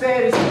もスペ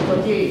ルする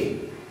と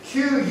き、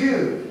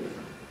QU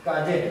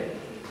が出る。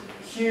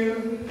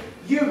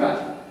U が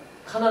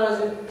必ず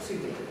つい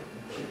てくる。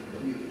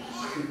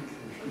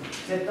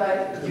絶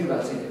対 U が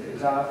ついてくる。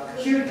じゃあ、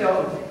Q って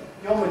読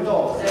む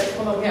と、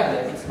このペア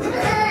でいつも言葉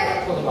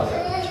で。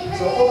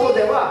その音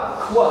で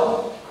は、ク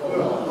ワ。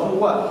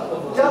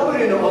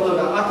W の音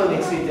が後に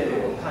ついてる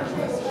感じ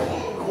です。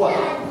クワ。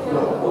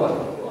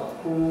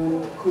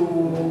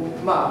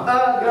ま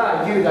あ、あ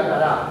が U だか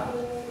ら、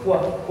ク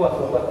ワ。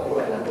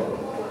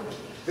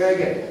Very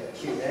good.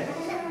 Q ね。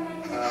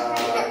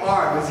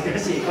R 難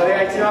しい。これ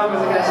が一番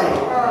難しい。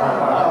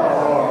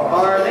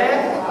R で、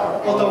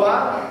音は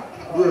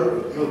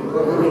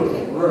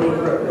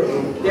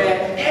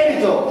で、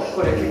L と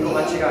これ結構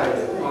間違える。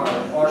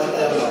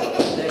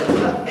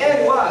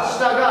L は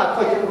下が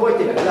こうやって動い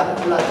てる。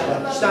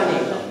下に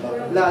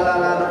ララ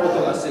ラの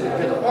音がする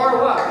けど、R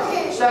は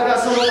下が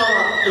そのまま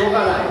動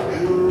かない。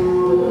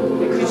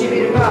で、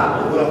唇が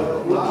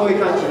こういう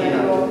感じにな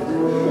る。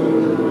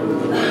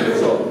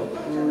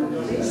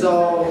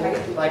So,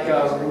 like a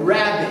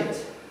rabbit.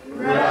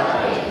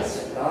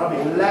 Rabbit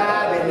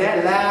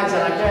ね、ラじゃ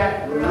なくて、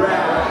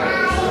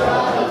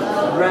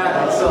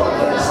rabbit。そう。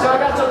下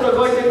がちょっと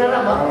動いてるな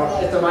ら、間違い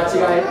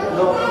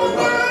の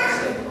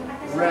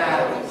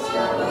rabbit。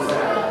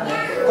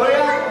これ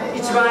が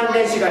一番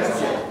練習が必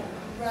要。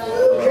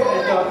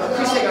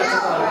癖がちょっ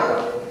とあるか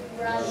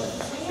ら。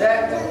で、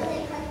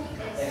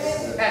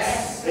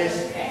S。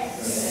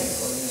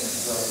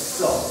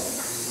そう。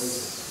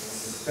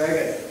Very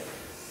good。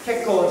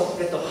結構、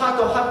歯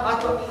と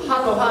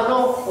歯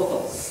の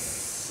音で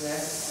すね。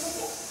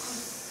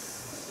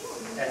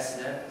S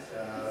ね。こ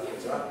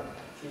ちら。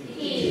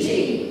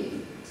T。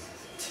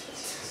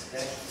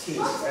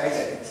Very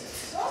good。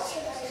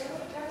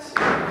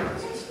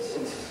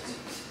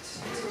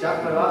じゃあ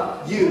これ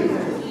は U。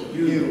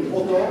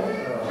音。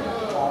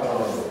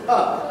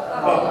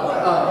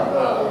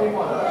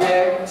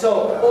で、そう、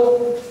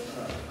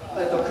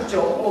口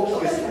を大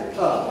きくする。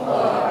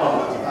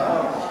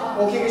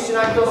大きくし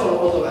ないとそ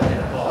の音が出ない。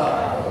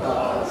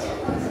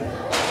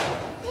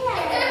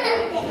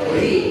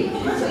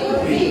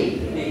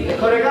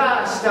これ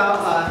が下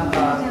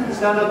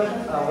の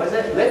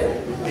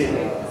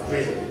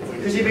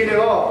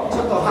唇をち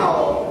ょっと歯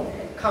を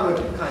噛む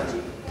感じ。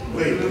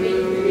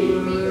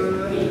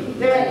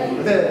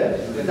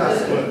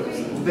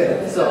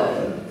で、そう。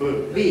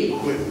B。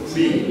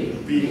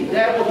で、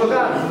音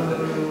が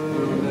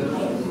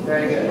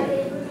Very good。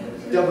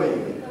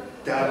W。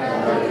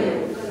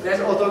で、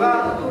音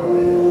が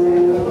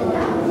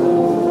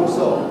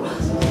そう。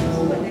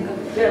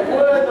で、こ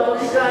れの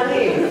下に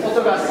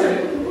音がする。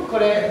こ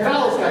れ、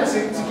バウスがつ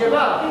け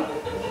ば、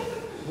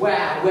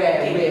wah、と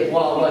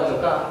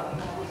か、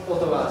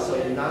音がそうい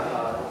う言葉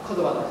の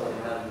音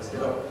になるんですけ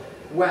ど、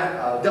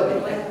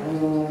W ね。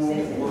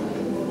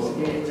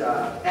じ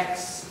ゃあ、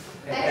X。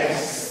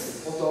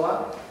音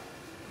は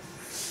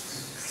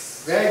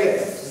Very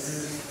good。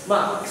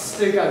まあ、X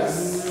というか、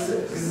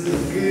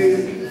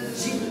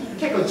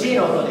結構 G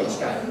の音に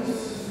近い。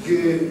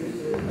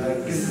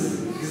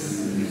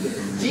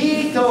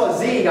G と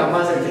Z が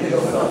混ぜてる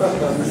音。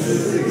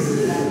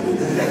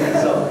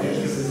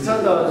ちょっ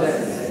とね、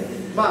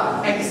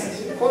まあ、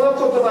X。この言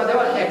葉で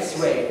は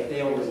X-ray って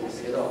読むんで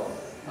すけど、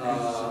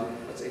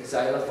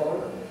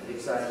Xylophone、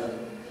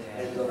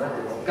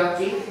楽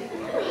器、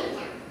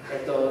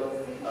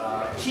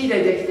木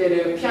でできて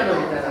るピアノ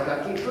みたいな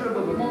楽器、プル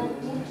ブブも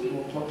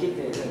切っ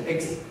ている、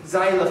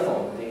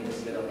Xylophone って言うんで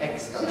すけど、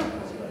X から始ま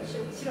る。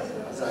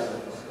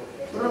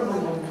プルブブ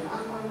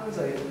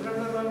そういうプル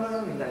ブブ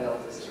みたいな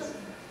音です。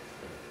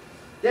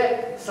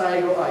で、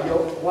最後は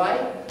Y。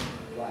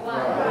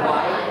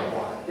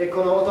で、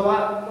この音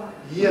は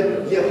結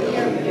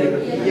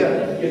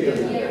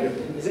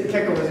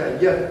構難し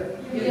い。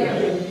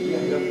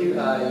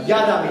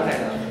やだみたい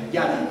な。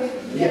やだ。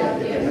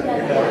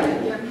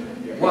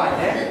Y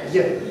ね。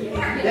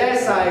で、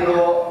最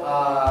後、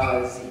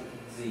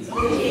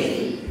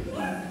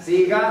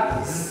Z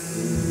が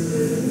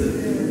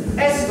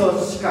S と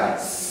近い。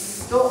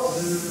と、こ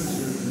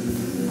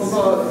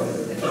こ、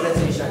別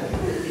にしなきゃい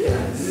けない。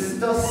ずっ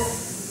と、よ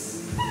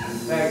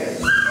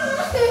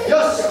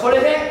し、こ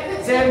れ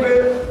で全部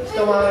一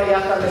回りや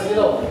ったんですけ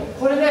ど、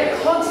これで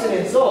コンソ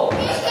ネンツの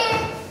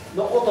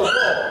音とバ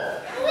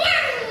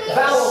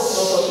ウルス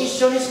の音を一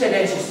緒にして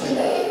練習する。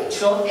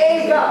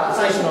A が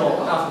最初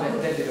のアルファベ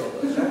ット出てる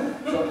音でしょ。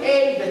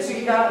A で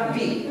次がが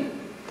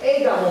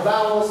B。A がもう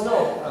バウルズ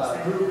の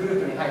グル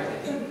ープに入っ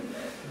てる。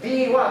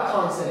B は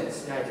コンソナン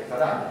ツに入ってるか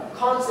ら、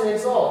コンソナン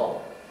ツを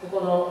こ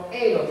この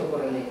A のとこ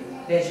ろに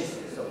練習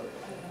する。そう。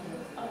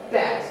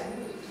Bat。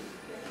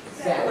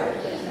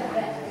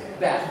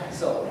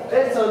そう。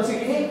で、その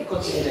次にこっ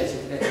ちに練習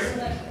する。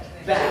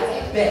Bat。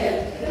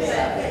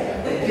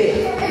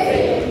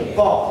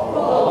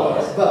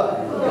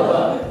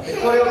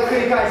これを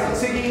繰り返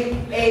す。次、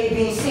A、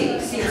B、C。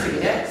C 次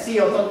ね。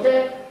C を取っ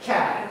て、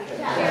Cat。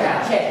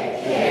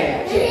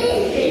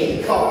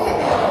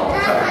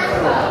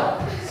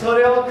そ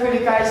れを繰り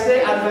返し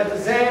てアルファベット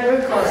全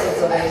部コンセプ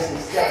トを練習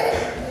して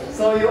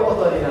そういう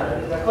音にな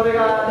る。これ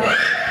がね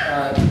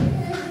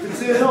普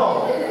通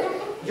の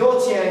幼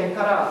稚園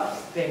から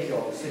勉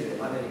強する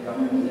アメリカ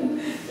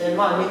で、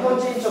まあ日本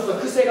人ちょっと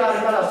癖があ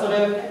るからそれ、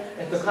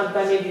簡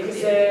単に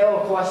癖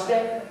を壊し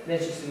て練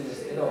習するんで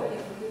すけど、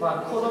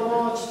まあ子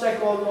供ちっちゃい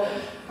子の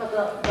方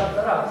だっ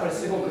たらこれ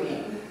すごくい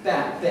い。音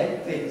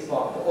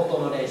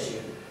の練習。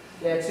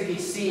で次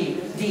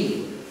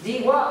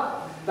C、D。D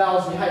はバウ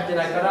ルズに入って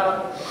ないか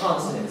らコ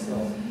ンソナンツの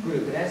グ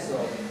ループね。そう。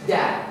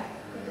Dad、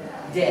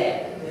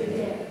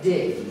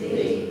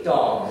Dig、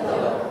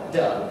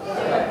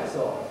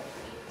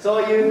そ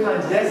ういう感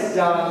じです。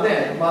じゃあ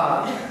ね、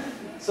まあ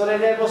それ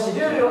でもし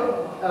ルール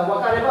が分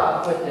かれ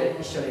ばこうやっ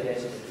て一緒に練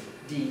習する。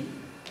D、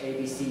A、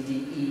B、C、D、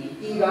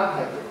E、E が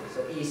入ってる。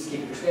そう、E スキ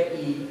ップして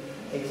E、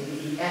A、B、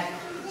E、F、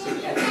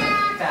次 F、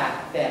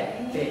Fat、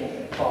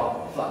Big、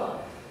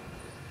Fat。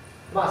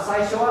まあ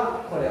最初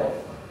はこれを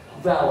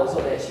バウルズ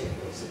を練習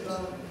する。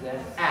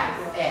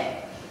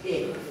A、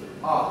E、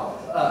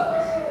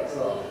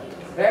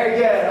Very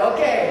good.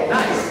 Okay,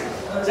 nice.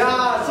 じ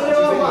ゃあそれ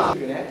はまあ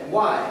ね、Why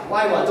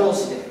はどう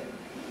して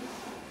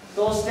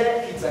ピ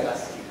ッツァが好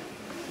き、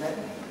ね、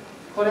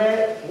こ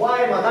れ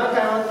Why は何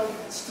回も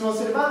質問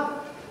すれ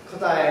ば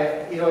答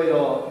えいろい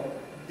ろ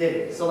出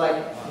る。So like,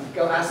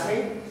 go ask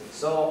me.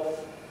 So,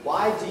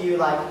 why do you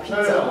like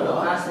pizza?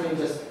 No, ask me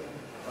just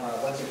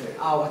what's your favorite?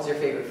 What's your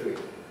favorite food?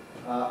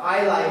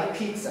 I like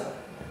pizza.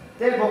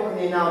 で僕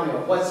にナオミ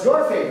は What's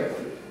your favorite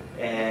food?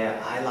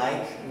 I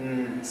like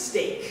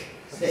steak.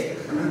 い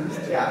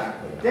や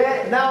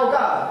で、なお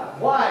が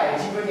Why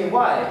自分に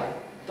Why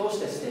どうし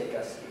てステーキ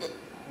が好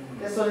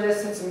きで、それで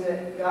説明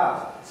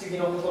が次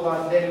の言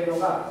葉に出るの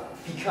が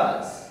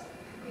Because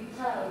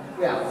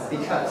いや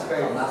Because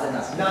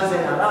なぜ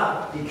な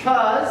ら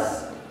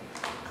Because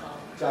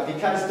じゃあ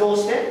Because どう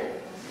して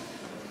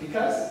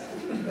Because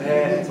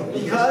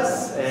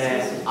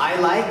I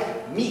like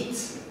meat.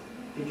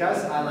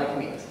 Because I like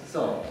meat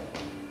そ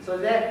れ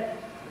で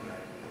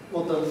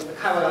もっと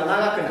会話が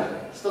長くなる。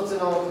一つ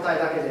の答え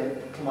だけで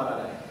止まら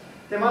ない。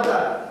で、ま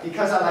た、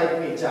because I like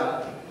me じ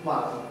ゃあ、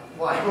ま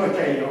あ、why もう一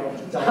回いいよ。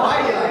じゃあ、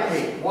why do you like me?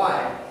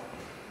 Why?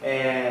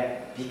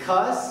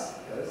 Because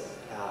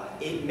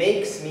it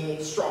makes me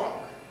strong.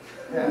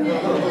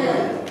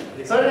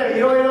 それでい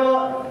ろい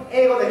ろ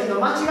英語で昨日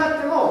間違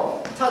って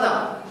も、た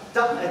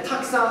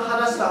くさん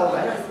話した方が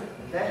いい。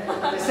ね、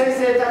で先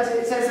生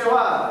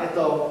は、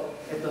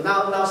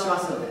直しま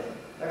すので。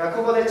だから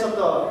ここでちょっ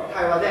と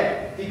会話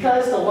で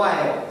because と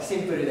why をシ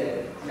ンプル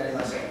でやり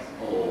ましょ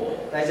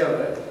う。大丈夫？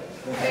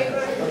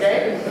 OK?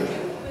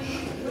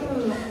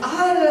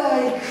 I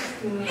like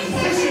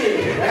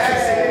fishy.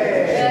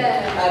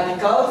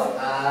 Because I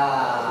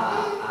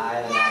like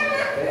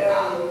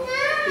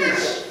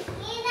fish.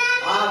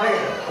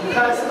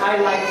 Because I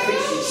like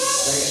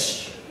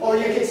fish. Or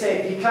you can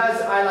say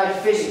because I like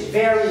fish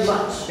very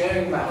much.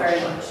 Very much.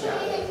 Yeah.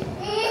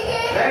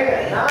 Very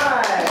good.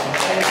 Nice.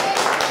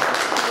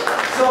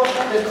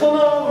 でこ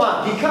の、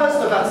まあ、because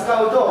とか使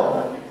う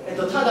と、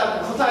た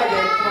だ答えで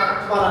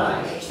止まらな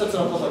い一つの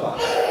言葉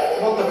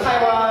もっと会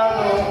話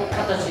の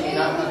形にな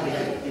ってくる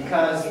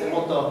because で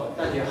もっと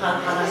何ていう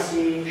話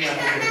になって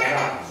くるから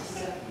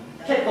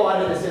結構あ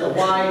るんですけど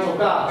why と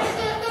か、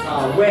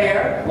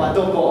where は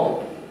ど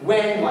こ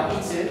when は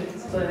いつ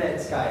それで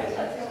使える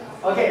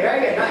OK, very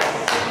good, nice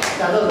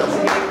じゃあどうぞ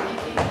次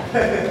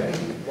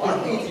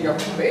What is your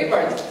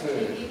favorite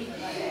food?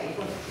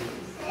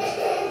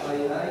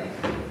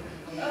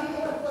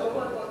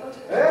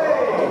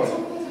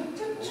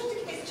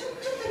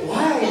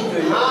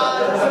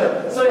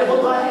それ本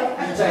当は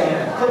言っちゃいけな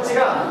い。こっち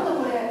が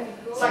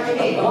先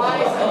に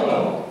why 先に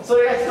そ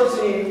れが一つ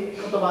に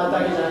言葉だ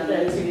けじゃなくて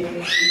次に言い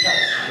たい。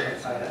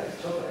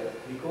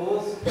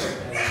Because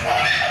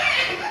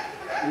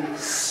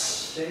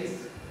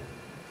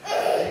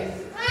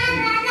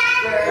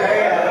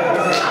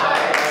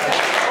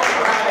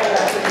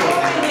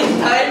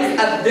Times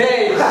a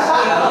day.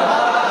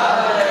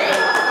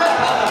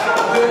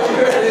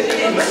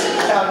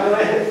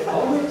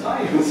 how many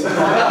times?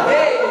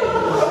 Okay.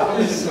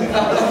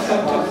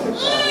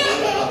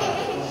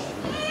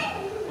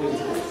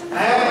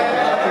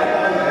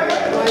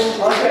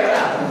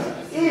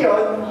 いいよ、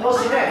も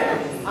しね、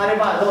あれ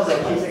ばどうぞ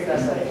聞いてくだ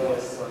さい。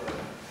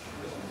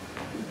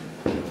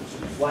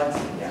What's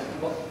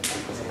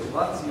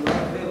your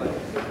favorite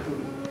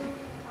food?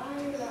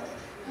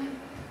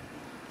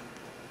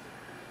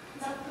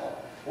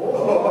 お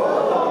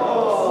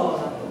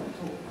お。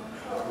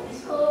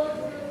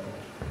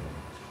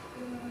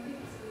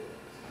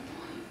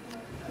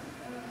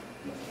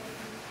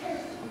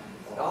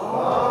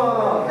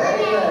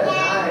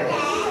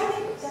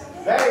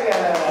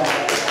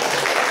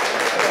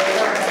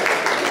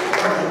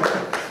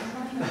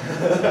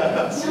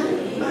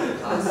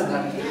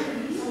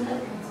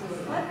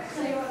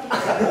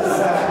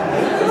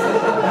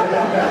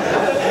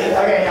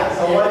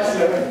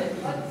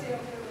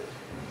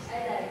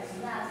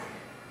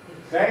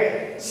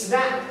スナ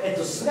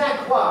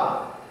ック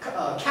は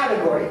キャ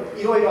テゴリ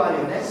ーいろいろある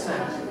よね。スナッ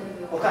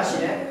クお菓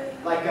子ね。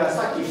like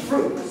さっきフ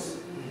ルー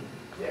ツ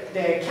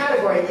でキャ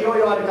テゴリーいろ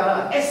いろあるか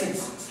らエッセン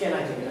スつけ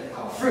ないといけない。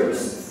フルーツ、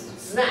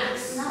スナック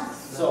ス、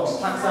そう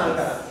たくさんある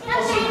から。も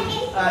しチョ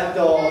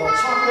コ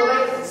レ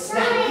ートス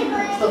ナック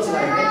一つ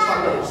だよね。チョ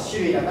コレート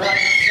種類だからスナッ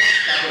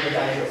クだけで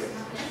大丈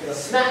夫。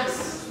スナック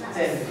ス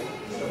全部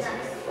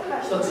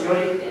一つより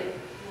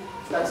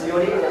二つよ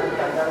り多かっ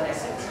たらエッ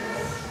センス。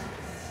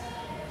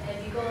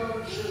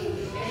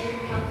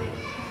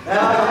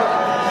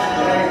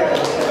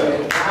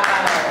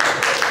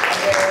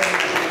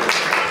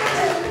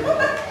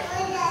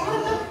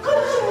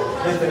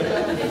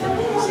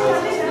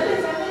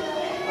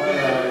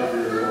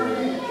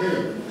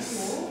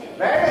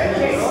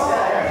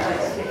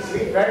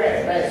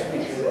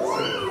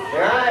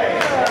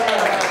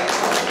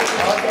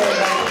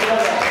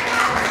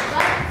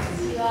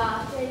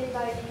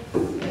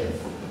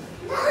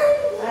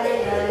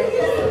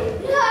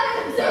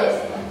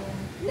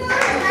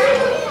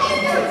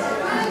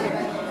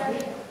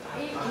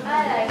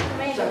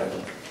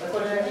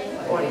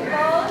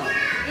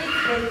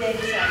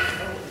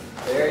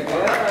Very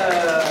good.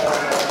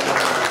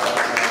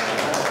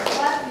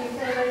 What's your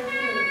favorite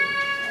food?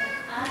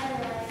 I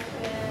like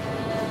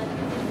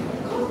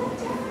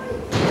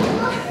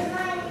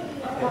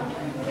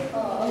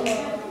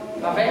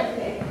Cafe?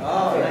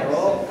 Oh,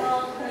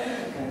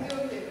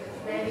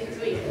 very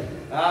sweet.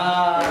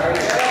 Very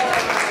good.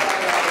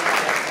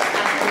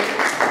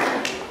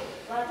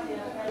 What's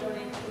your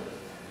favorite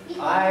food?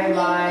 I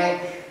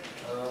like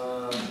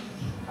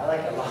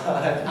a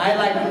lot. I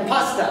like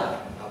pasta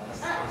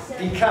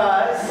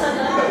because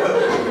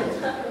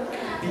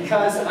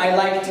I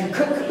like to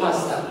cook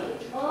pasta.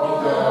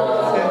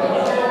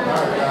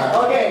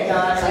 Okay,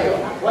 guys,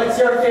 what's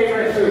your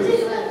favorite food?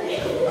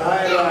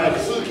 I like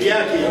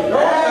sukiyaki.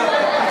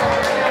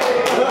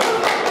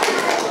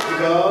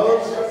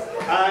 Because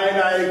I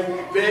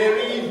like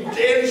very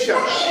delicious.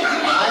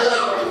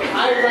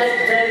 I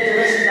like very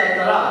delicious だっ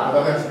たら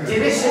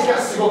delicious が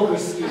すごく好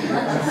き。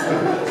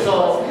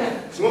そう。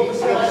すごく好き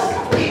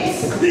で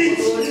す。そ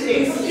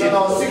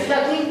のすき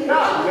焼き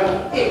が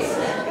it's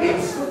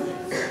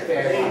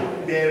very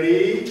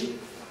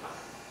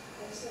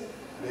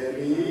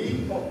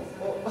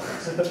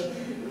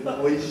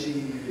おいし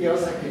い。よ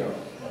さきよ。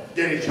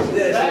delicious.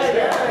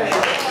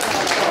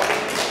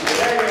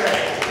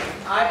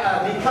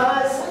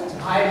 Because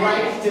I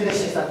like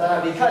delicious だった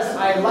ら because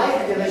I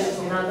like delicious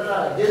になった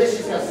ら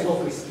delicious がすご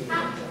く好き。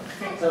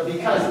So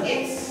because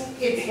it's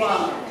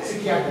はす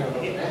き焼きのこ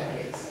とね。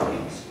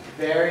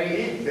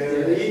Very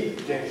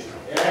delicious.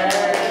 Yeah.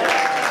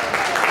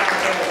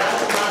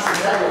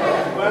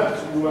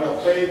 What's your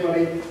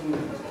favorite food?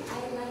 I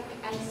like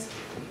ice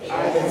cream.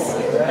 Because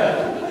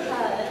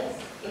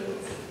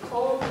it's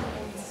cold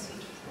and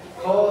sweet.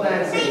 Cold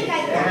and sweet.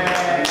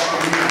 Yeah.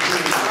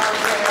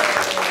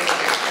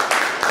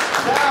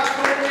 じゃあ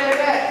これで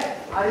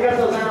ありが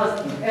とうございま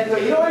す。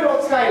いろいろ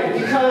使える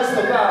because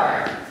と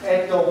か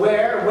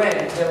where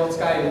when でも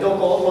使える。ど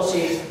こも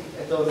し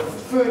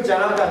food じゃ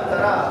なかった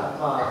ら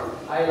ま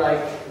あ I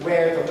like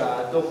where と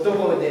かど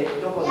こで行っ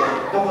た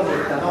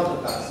のと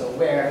か so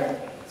where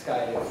使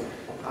える。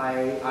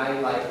I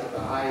like と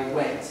か I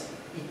went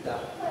行った。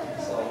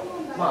So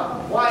ま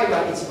あ why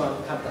が一番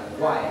簡単。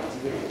why 自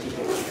分で聞い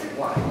てる。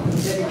why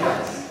で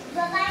because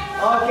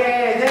OK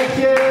thank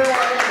you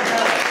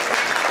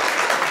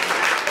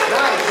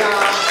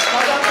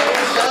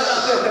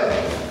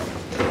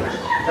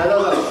じゃあど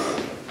うぞ。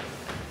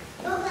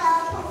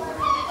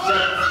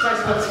最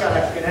初の力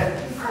聞く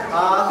ね。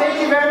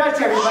Thank you very much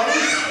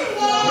everybody.